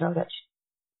attitude about it.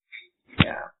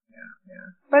 Yeah.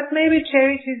 But maybe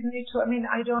charities need to,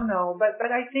 I don't know, but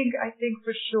I think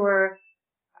for sure,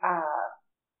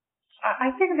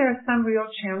 I think there are some real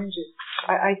challenges.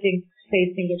 I think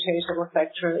facing the charitable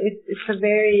sector, it's a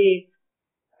very,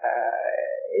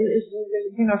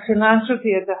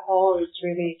 philanthropy as a whole is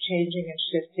really changing and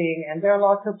shifting, and there are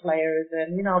lots of players,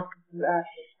 and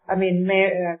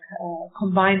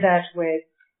combine that with,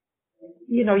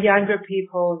 younger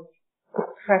people's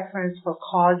preference for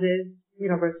causes,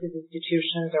 versus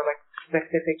institutions or like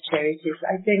specific charities.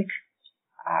 I think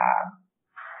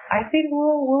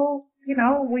we'll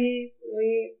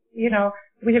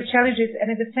we have challenges, and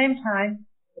at the same time,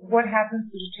 what happens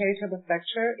to the charitable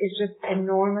sector is just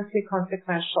enormously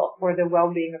consequential for the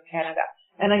well-being of Canada.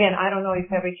 And again, I don't know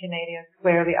if every Canadian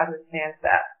squarely understands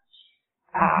that.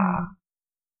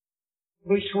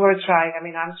 Which we're trying.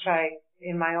 I'm trying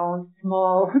in my own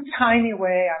small, tiny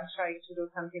way. I'm trying to do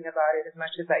something about it as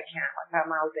much as I can. Like,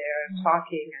 I'm out there and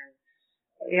talking, and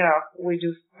we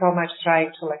do so much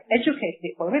trying to educate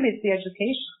people. Really, it's the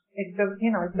education. It's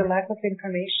the lack of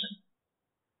information.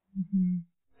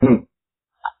 Mm-hmm.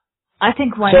 I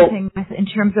think one thing in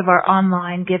terms of our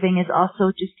online giving is also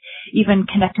just even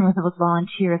connecting with those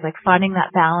volunteers, like finding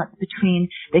that balance between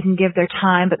they can give their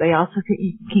time, but they also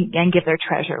can give their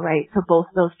treasure, right? So both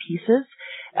those pieces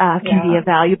can be a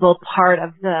valuable part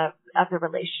of the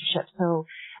relationship. So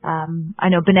I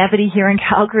know Benevity here in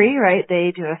Calgary, right?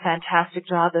 They do a fantastic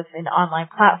job of an online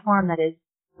platform that is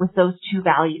with those two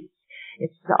values.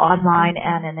 It's the online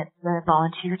and it's the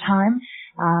volunteer time.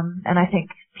 And I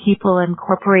think people and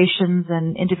corporations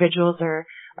and individuals are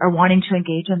wanting to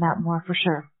engage in that more for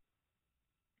sure.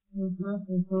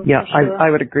 Yeah, sure. I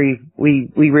would agree.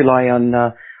 We rely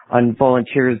on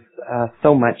volunteers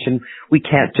so much, and we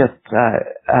can't just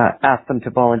ask them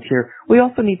to volunteer. We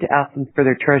also need to ask them for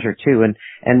their treasure too,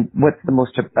 and what's the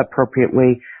most appropriate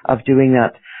way of doing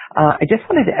that. I just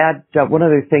wanted to add one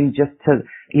other thing, just to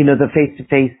the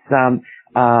face-to-face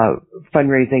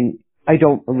fundraising, I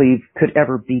don't believe could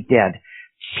ever be dead.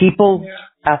 People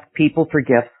ask people for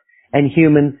gifts, and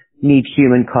humans need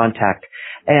human contact.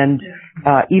 And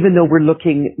even though we're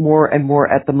looking more and more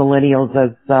at the millennials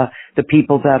as the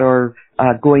people that are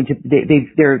going to,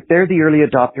 they're the early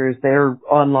adopters. They're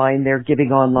online. They're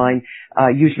giving online,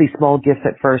 usually small gifts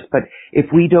at first. But if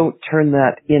we don't turn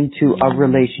that into a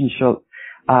relationship,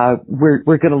 we're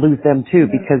going to lose them too,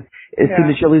 because as soon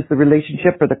as you lose the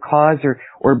relationship or the cause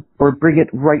or bring it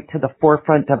right to the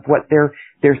forefront of what they're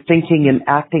thinking and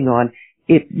acting on,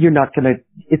 it's not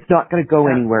going to go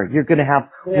anywhere. You're going to have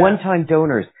one-time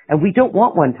donors, and we don't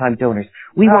want one-time donors.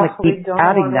 We want to keep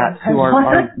adding that to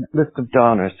our list of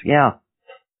donors. Yeah.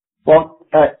 Well,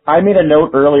 I made a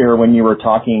note earlier when you were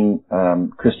talking,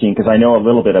 Christine, because I know a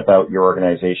little bit about your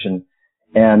organization,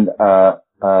 and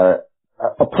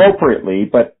appropriately,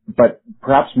 but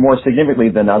perhaps more significantly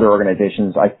than other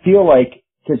organizations, I feel like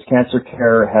Kids Cancer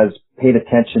Care has paid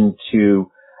attention to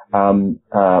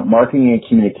marketing and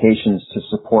communications to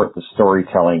support the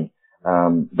storytelling.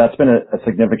 That's been a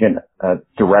significant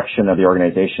direction of the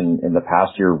organization in the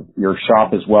past. Your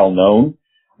shop is well known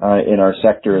in our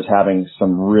sector as having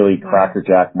some really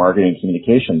crackerjack marketing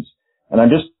communications. And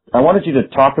I wanted you to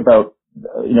talk about,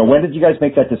 when did you guys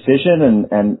make that decision?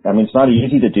 And it's not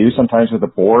easy to do sometimes with a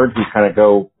board. You kind of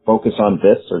go focus on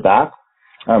this or that.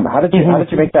 How did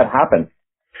you make that happen?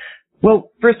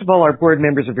 Well, first of all, our board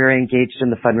members are very engaged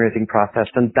in the fundraising process,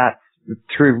 and that's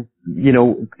through,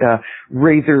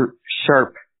 razor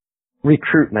sharp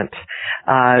recruitment.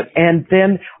 And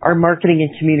then our marketing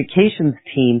and communications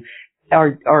team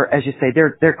are, as you say,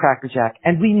 they're crackerjack.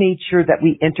 And we made sure that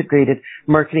we integrated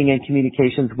marketing and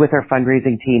communications with our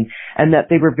fundraising team, and that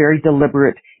they were very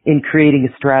deliberate in creating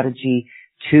a strategy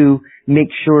to make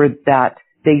sure that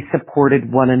they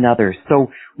supported one another.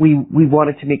 So we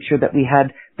wanted to make sure that we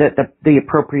had the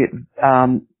appropriate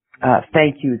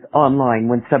thank yous online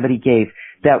when somebody gave,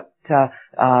 that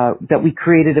we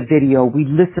created a video. We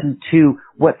listened to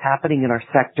what's happening in our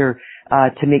sector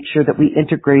to make sure that we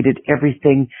integrated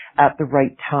everything at the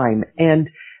right time. And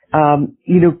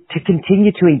to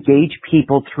continue to engage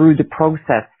people through the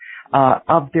process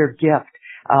of their gift.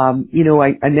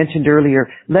 I mentioned earlier,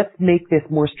 let's make this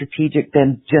more strategic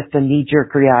than just a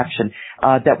knee-jerk reaction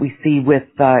that we see with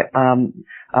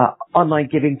online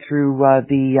giving through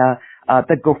the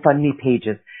GoFundMe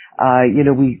pages.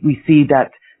 We see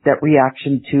that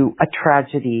reaction to a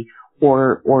tragedy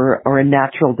or a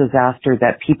natural disaster,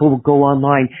 that people will go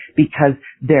online because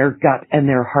their gut and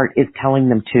their heart is telling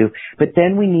them to. But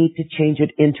then we need to change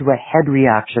it into a head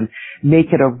reaction,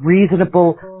 make it a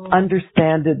reasonable,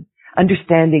 understanding,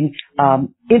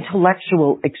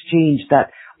 intellectual exchange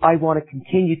that I want to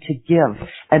continue to give.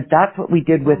 And that's what we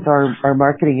did with our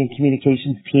marketing and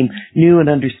communications team, knew and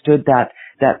understood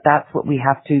that's what we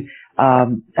have to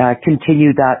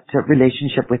continue that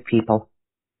relationship with people.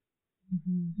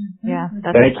 Yeah.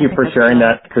 Thank you for sharing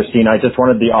that, Christine. I just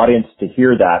wanted the audience to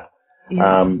hear that.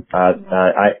 Yeah.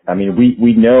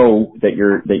 We know that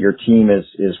your team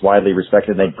is widely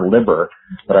respected and they deliver,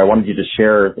 but I wanted you to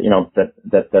share,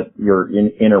 that your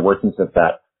inner workings of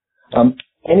that.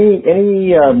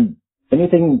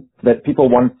 Anything that people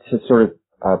want to sort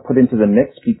of put into the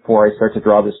mix before I start to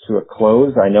draw this to a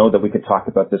close? I know that we could talk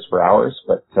about this for hours,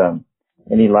 but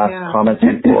any last comments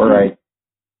before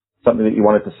something that you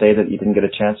wanted to say that you didn't get a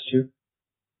chance to?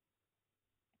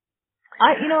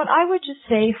 I would just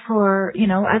say for,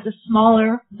 as a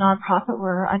smaller nonprofit,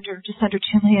 we're just under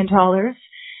 $2 million.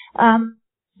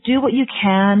 Do what you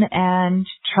can and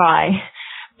try.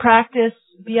 Practice,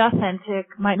 be authentic,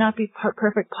 might not be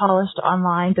perfect polished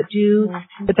online, but do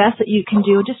the best that you can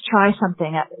do. Just try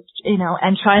something,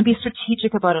 and try and be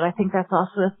strategic about it. I think that's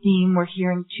also a theme we're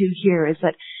hearing too here, is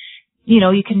that,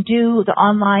 you can do the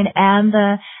online and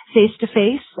the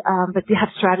face-to-face, but you have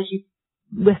strategy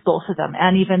with both of them,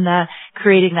 and even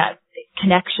creating that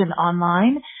connection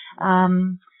online.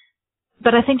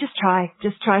 But I think just try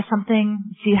something,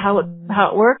 see how it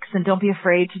works, and don't be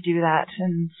afraid to do that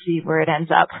and see where it ends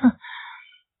up.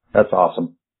 That's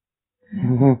awesome.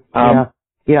 Mm-hmm.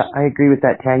 Yeah, I agree with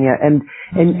that, Tanya. And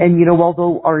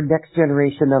although our next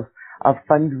generation of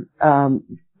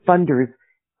funders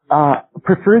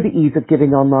prefer the ease of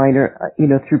giving online or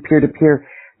through peer-to-peer,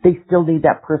 they still need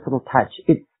that personal touch.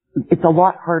 It's a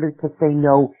lot harder to say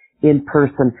no in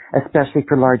person, especially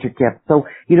for larger gifts. So,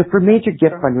 for major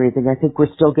gift fundraising, I think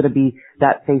we're still going to be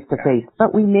that face-to-face,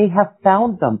 but we may have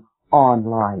found them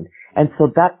online. And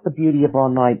so that's the beauty of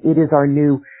online. It is our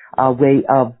new way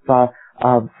of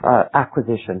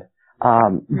acquisition.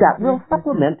 That will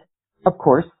supplement, of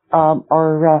course,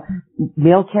 our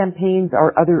mail campaigns,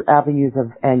 our other avenues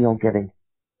of annual giving.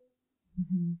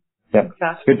 Mm-hmm. Yeah,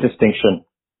 exactly. Good distinction.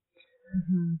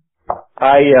 Mm-hmm.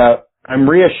 I'm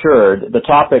reassured. The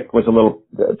topic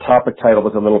title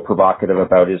was a little provocative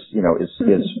about is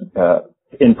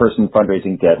in-person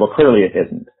fundraising dead? Well, clearly it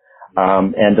isn't.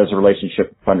 And does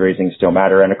relationship fundraising still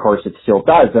matter? And of course it still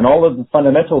does. And all of the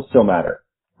fundamentals still matter.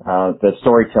 The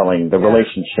storytelling, the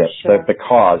relationship, the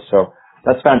cause. So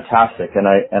that's fantastic. And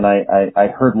I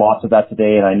heard lots of that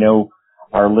today, and I know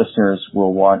our listeners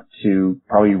will want to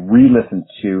probably re-listen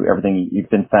to everything. You've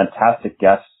been fantastic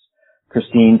guests.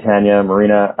 Christine, Tanya,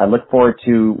 Marina, I look forward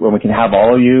to when we can have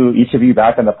each of you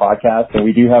back on the podcast, and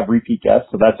we do have repeat guests,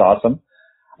 so that's awesome.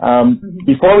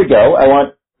 Before we go, I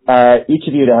want each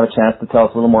of you to have a chance to tell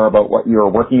us a little more about what you're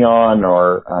working on,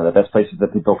 or the best places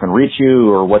that people can reach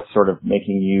you, or what's sort of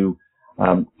making you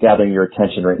gathering your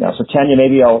attention right now. So Tanya,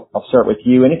 maybe I'll start with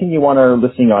you. Anything you want our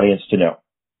listening audience to know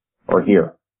or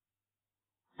hear?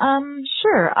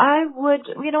 Sure. I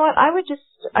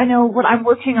know what I'm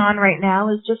working on right now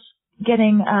is just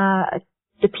getting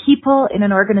the people in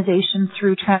an organization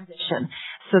through transition,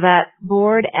 so that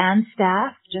board and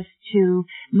staff just to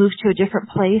move to a different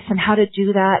place, and how to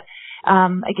do that.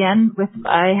 Again,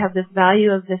 I have this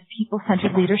value of this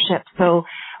people-centered leadership, so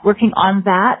working on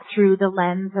that through the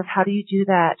lens of how do you do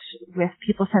that with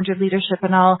people-centered leadership.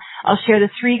 And I'll share the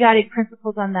 3 guiding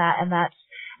principles on that, and that's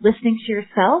listening to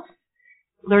yourself,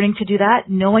 learning to do that,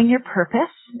 knowing your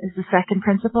purpose is the second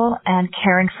principle, and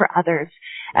caring for others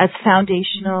as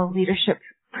foundational leadership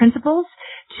principles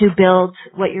to build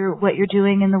what you're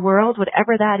doing in the world,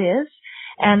 whatever that is.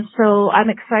 And so I'm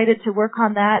excited to work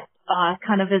on that,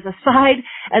 kind of as a side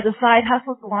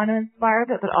hustle to want to inspire a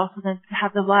bit, but also then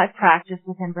have the live practice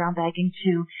within brown bagging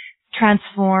to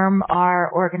transform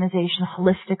our organization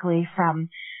holistically from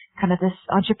kind of this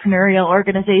entrepreneurial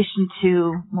organization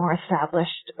to more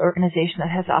established organization that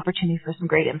has opportunity for some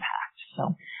great impact.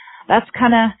 So that's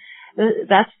kind of,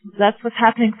 that's what's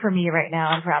happening for me right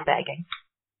now in brown bagging.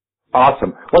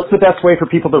 Awesome. What's the best way for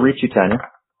people to reach you, Tanya?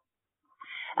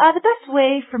 The best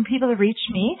way for people to reach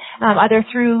me, either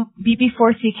through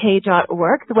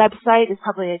bb4ck.org. The website is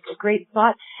probably a great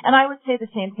spot. And I would say the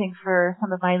same thing for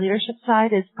some of my leadership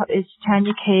side is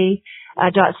tanyak.ca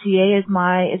is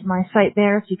my site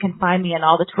there. So you can find me on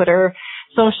all the Twitter,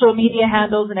 social media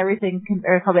handles and everything.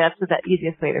 Probably that's the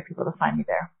easiest way for people to find me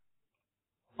there.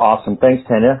 Awesome. Thanks,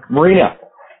 Tanya. Marina,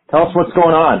 tell us what's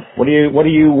going on. What are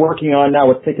you working on now?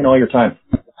 What's taking all your time?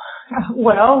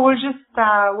 Well, we're just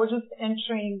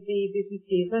entering the busy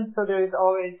season, so there is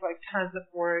always like tons of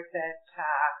work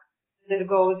that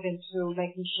goes into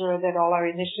making sure that all our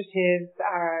initiatives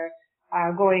are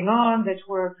going on, that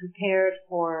we're prepared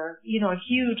for, a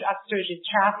huge upsurge in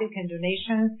traffic and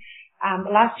donations.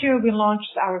 Last year we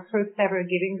launched our first ever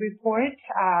giving report,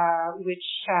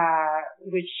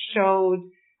 which showed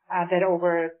that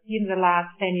over the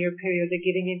last 10-year period, the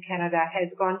giving in Canada has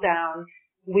gone down.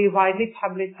 We widely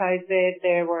publicized it.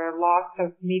 There were lots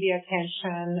of media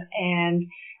attention, and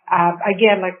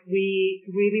again, we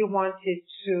really wanted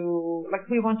to,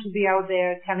 we want to be out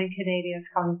there telling Canadians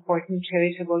how important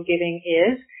charitable giving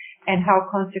is and how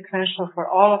consequential for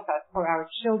all of us, for our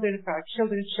children, for our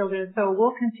children's children. So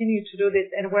we'll continue to do this,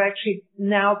 and we're actually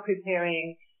now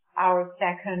preparing our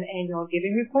second annual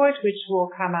giving report, which will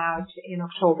come out in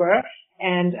October.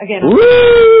 And again,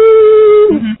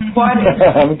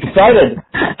 I'm excited.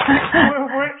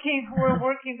 We're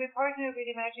working with partners with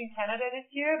Imagine Canada this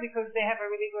year because they have a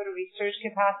really good research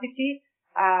capacity,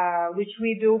 which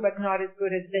we do, but not as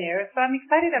good as theirs. So I'm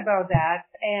excited about that.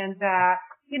 And,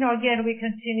 again, we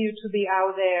continue to be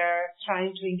out there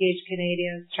trying to engage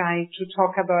Canadians, trying to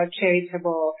talk about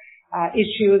charitable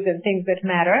issues and things that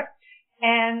matter.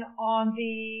 And on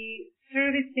the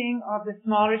servicing of the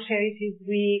smaller charities,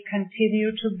 we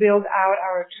continue to build out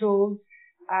our tools.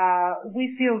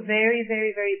 We feel very,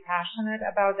 very, very passionate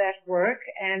about that work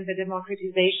and the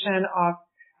democratization of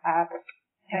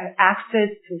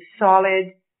access to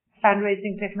solid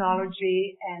fundraising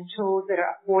technology and tools that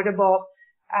are affordable.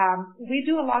 We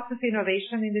do a lot of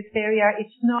innovation in this area.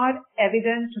 It's not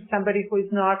evident to somebody who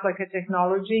is not like a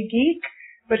technology geek,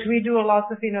 but we do a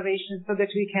lot of innovation so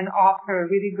that we can offer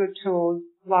really good tools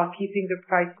while keeping the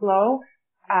price low,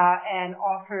 and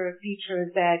offer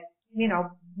features that,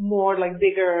 more like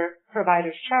bigger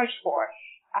providers charge for.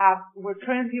 We're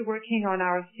currently working on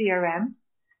our CRM,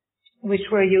 which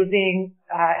we're using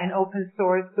an open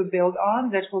source to build on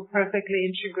that will perfectly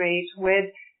integrate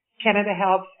with Canada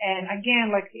Helps. And again,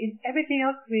 like in everything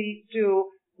else we do,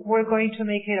 we're going to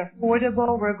make it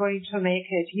affordable. We're going to make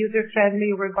it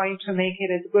user-friendly. We're going to make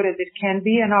it as good as it can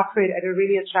be and offer it at a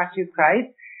really attractive price.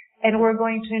 And we're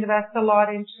going to invest a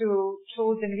lot into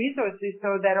tools and resources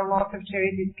so that a lot of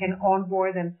charities can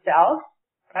onboard themselves,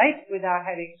 right, without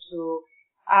having to.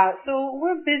 So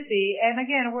we're busy. And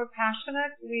again, we're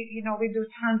passionate. We do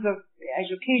tons of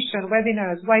education,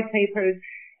 webinars, white papers.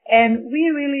 And we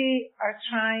really are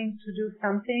trying to do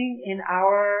something in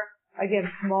our, again,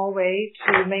 small way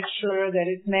to make sure that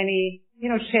as many,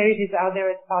 charities out there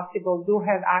as possible do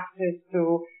have access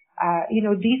to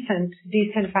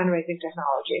decent fundraising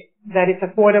technology that is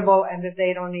affordable and that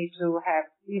they don't need to have,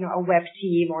 a web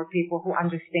team or people who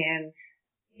understand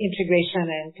integration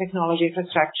and technology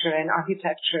infrastructure and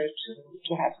architecture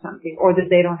to have something, or that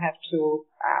they don't have to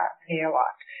pay a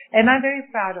lot. And I'm very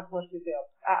proud of what we built.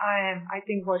 I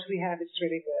think what we have is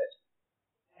really good.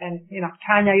 And,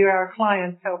 Tanya, you're our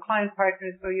client, so client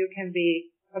partners, so you can be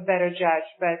a better judge.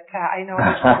 But I know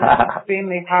that you worked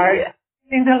extremely hard. Yeah.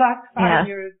 In the last 5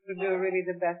 years to do really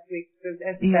the best we could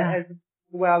as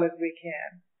well as we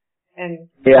can. And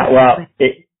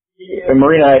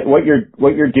Marina, what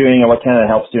you're doing and what Canada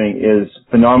Helps doing is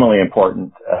phenomenally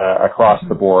important across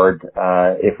the board.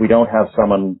 If we don't have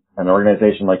an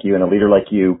organization like you and a leader like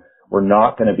you, we're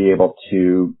not going to be able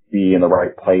to be in the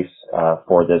right place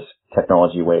for this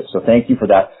technology wave. So thank you for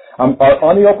that. On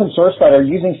the open source side, are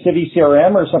you using Civi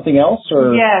CRM or something else?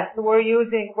 Or? Yes, we're going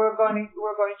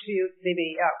to use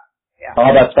Civi. Yeah.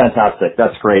 Oh, that's fantastic.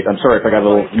 That's great. I'm sorry if I got a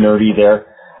little nerdy there.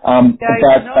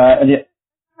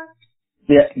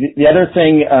 The other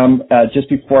thing, just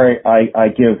before I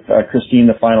give Christine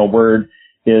the final word,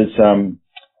 is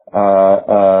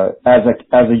as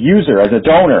a user, as a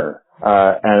donor,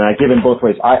 and I give in both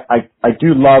ways. I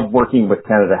do love working with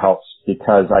Canada Helps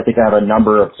because I think I have a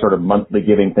number of sort of monthly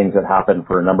giving things that happen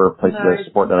for a number of places I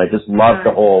support, and I just love the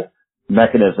whole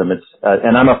mechanism. It's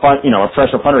and I'm a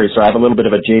professional fundraiser, so I have a little bit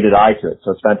of a jaded eye to it,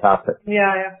 so it's fantastic.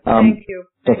 Yeah. Thank you.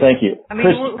 So thank you. I mean,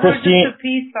 Christine, we're just a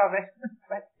piece of it.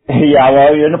 Yeah,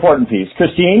 well, you're an important piece.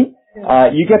 Christine,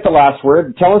 you get the last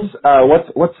word. Tell us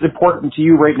what's important to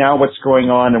you right now, what's going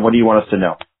on, and what do you want us to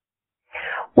know?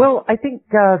 Well, I think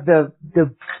the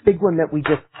big one that we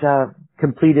just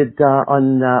completed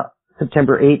on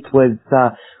September 8th was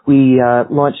we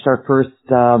launched our first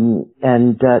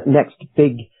and next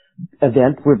big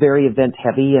event. We're very event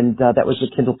heavy, and that was the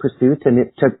Kindle Pursuit, and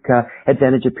it took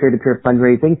advantage of peer-to-peer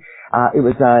fundraising. It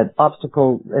was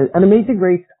an amazing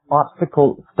race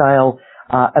obstacle style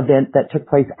event that took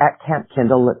place at Camp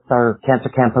Kindle. It's our cancer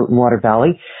camp out in Water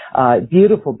Valley.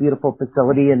 Beautiful, beautiful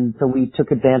facility, and so we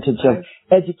took advantage of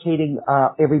educating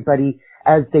everybody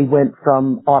as they went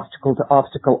from obstacle to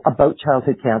obstacle about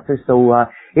childhood cancer. So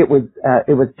it was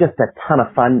just a ton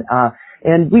of fun.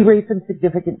 And we raised some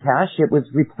significant cash. It was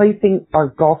replacing our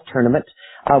golf tournament,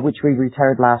 which we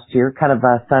retired last year, kind of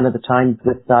a sign of the times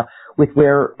with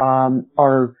where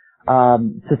our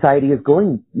society is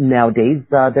going nowadays.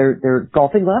 They're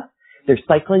golfing less, they're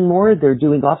cycling more, they're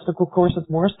doing obstacle courses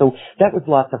more. So that was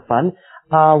lots of fun.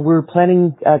 We're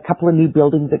planning a couple of new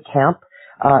buildings at camp.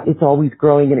 It's always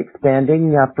growing and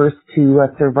expanding, first to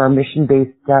serve our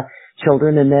mission-based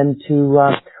children, and then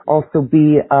to also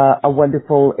be a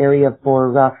wonderful area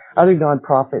for other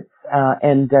nonprofits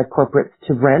and corporates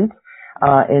to rent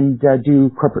and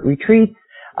do corporate retreats,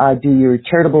 do your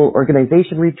charitable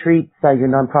organization retreats, your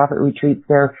nonprofit retreats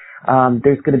there.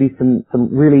 There's going to be some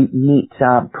really neat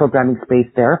programming space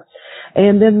there.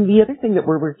 And then the other thing that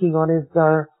we're working on is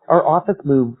our office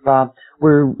move.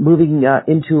 We're moving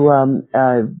into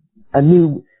a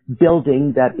new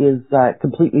building that is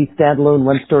completely standalone,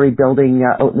 one-story building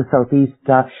out in the southeast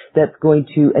that's going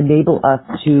to enable us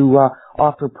to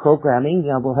offer programming.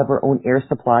 We'll have our own air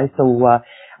supply, so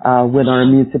when our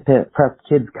immune-suppressed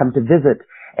kids come to visit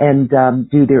and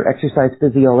do their exercise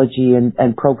physiology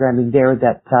and programming there,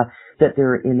 that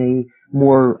they're in a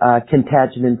more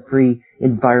contagion-free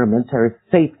environment, or as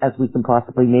safe as we can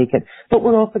possibly make it. But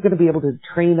we're also going to be able to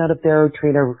train out of there,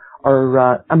 train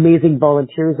our amazing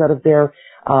volunteers out of there,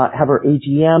 have our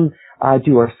AGM,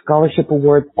 do our scholarship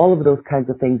awards, all of those kinds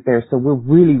of things there. So we're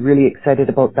really, really excited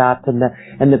about that and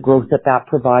the growth that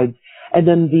provides. And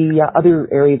then the other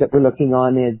area that we're looking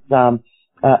on is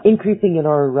increasing in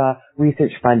our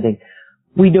research funding.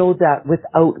 We know that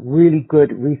without really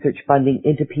good research funding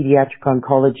into pediatric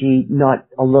oncology, not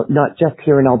just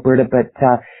here in Alberta, but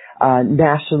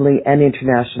nationally and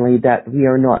internationally, that we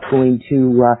are not going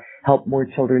to help more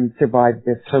children survive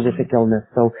this horrific illness.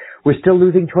 So we're still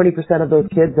losing 20% of those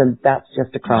kids, and that's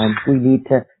just a crime. We need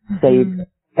to save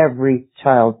every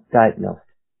child diagnosed.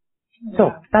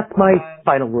 So that's my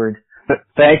final word.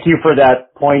 Thank you for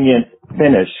that poignant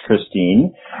finish,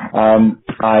 Christine.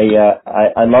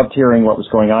 I loved hearing what was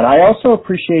going on. I also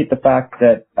appreciate the fact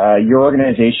that your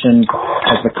organization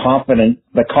has the confidence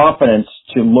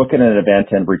to look at an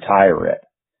event and retire it.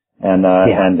 And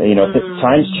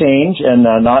times change, and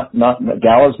not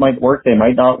galas might work, they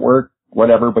might not work,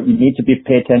 whatever, but you need to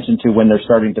pay attention to when they're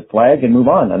starting to flag and move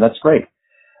on, and that's great.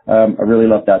 I really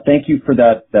love that. Thank you for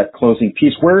that closing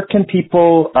piece. Where can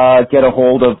people get a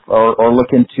hold of or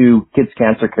look into Kids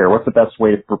Cancer Care? What's the best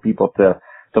way for people to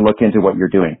look into what you're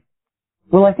doing?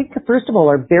 Well, I think first of all,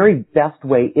 our very best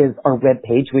way is our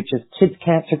webpage, which is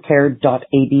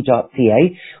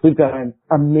kidscancercare.ab.ca. We've got an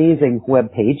amazing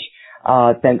webpage,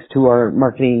 thanks to our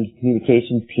marketing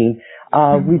communications team.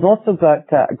 We've also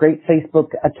got a great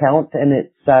Facebook account, and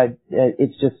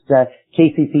it's just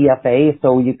KCCFA,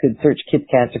 so you could search Kids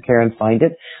Cancer Care and find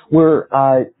it. We're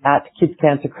at Kids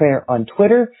Cancer Care on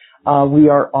Twitter. We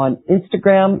are on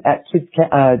Instagram at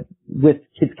with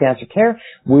Kids Cancer Care.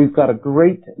 We've got a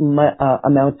great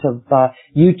amount of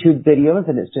YouTube videos,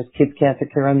 and it's just Kids Cancer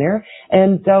Care on there.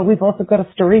 And we've also got a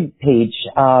story page,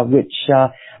 which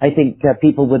I think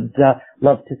people would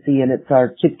love to see, and it's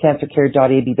our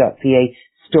kidscancercare.ab.ca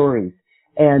stories.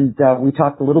 And we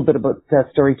talked a little bit about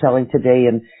storytelling today,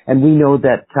 and we know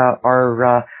that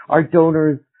our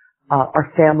donors,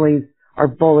 our families, our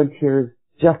volunteers,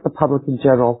 just the public in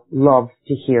general, love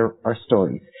to hear our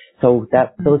stories. So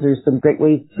those are some great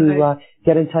ways to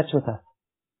get in touch with us.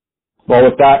 Well,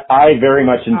 with that, I very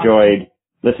much enjoyed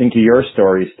listening to your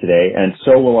stories today, and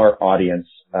so will our audience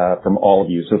from all of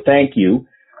you. So thank you.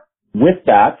 With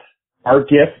that, our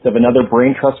gift of another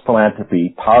Brain Trust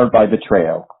Philanthropy powered by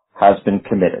Vitreo has been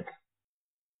committed.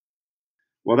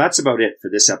 Well, that's about it for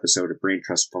this episode of Brain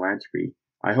Trust Philanthropy.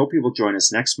 I hope you will join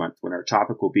us next month when our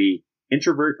topic will be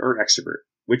introvert or extrovert,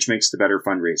 which makes the better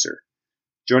fundraiser.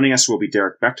 Joining us will be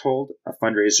Derek Bechtold, a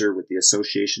fundraiser with the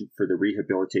Association for the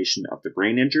Rehabilitation of the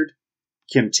Brain Injured,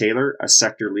 Kim Taylor, a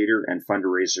sector leader and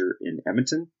fundraiser in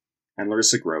Edmonton, and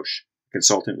Larissa Grosch,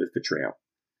 consultant with Vitreo.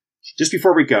 Just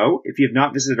before we go, if you have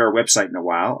not visited our website in a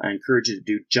while, I encourage you to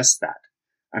do just that.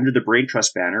 Under the Brain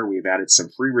Trust banner, we've added some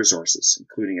free resources,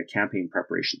 including a campaign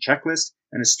preparation checklist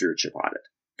and a stewardship audit.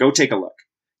 Go take a look.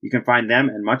 You can find them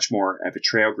and much more at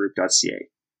vitreogroup.ca.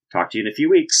 Talk to you in a few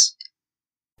weeks.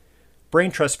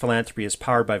 Brain Trust Philanthropy is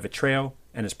powered by Vitreo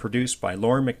and is produced by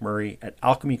Lauren McMurray at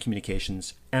Alchemy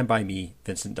Communications and by me,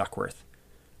 Vincent Duckworth.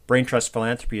 Brain Trust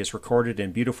Philanthropy is recorded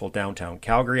in beautiful downtown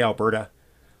Calgary, Alberta.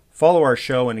 Follow our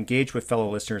show and engage with fellow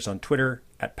listeners on Twitter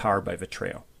at Powered by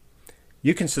Vitreo.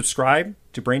 You can subscribe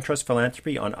to Brain Trust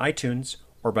Philanthropy on iTunes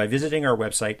or by visiting our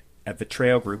website at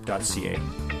vitreogroup.ca.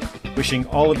 Wishing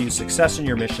all of you success in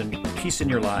your mission, peace in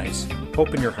your lives,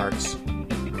 hope in your hearts.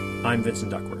 I'm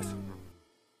Vincent Duckworth.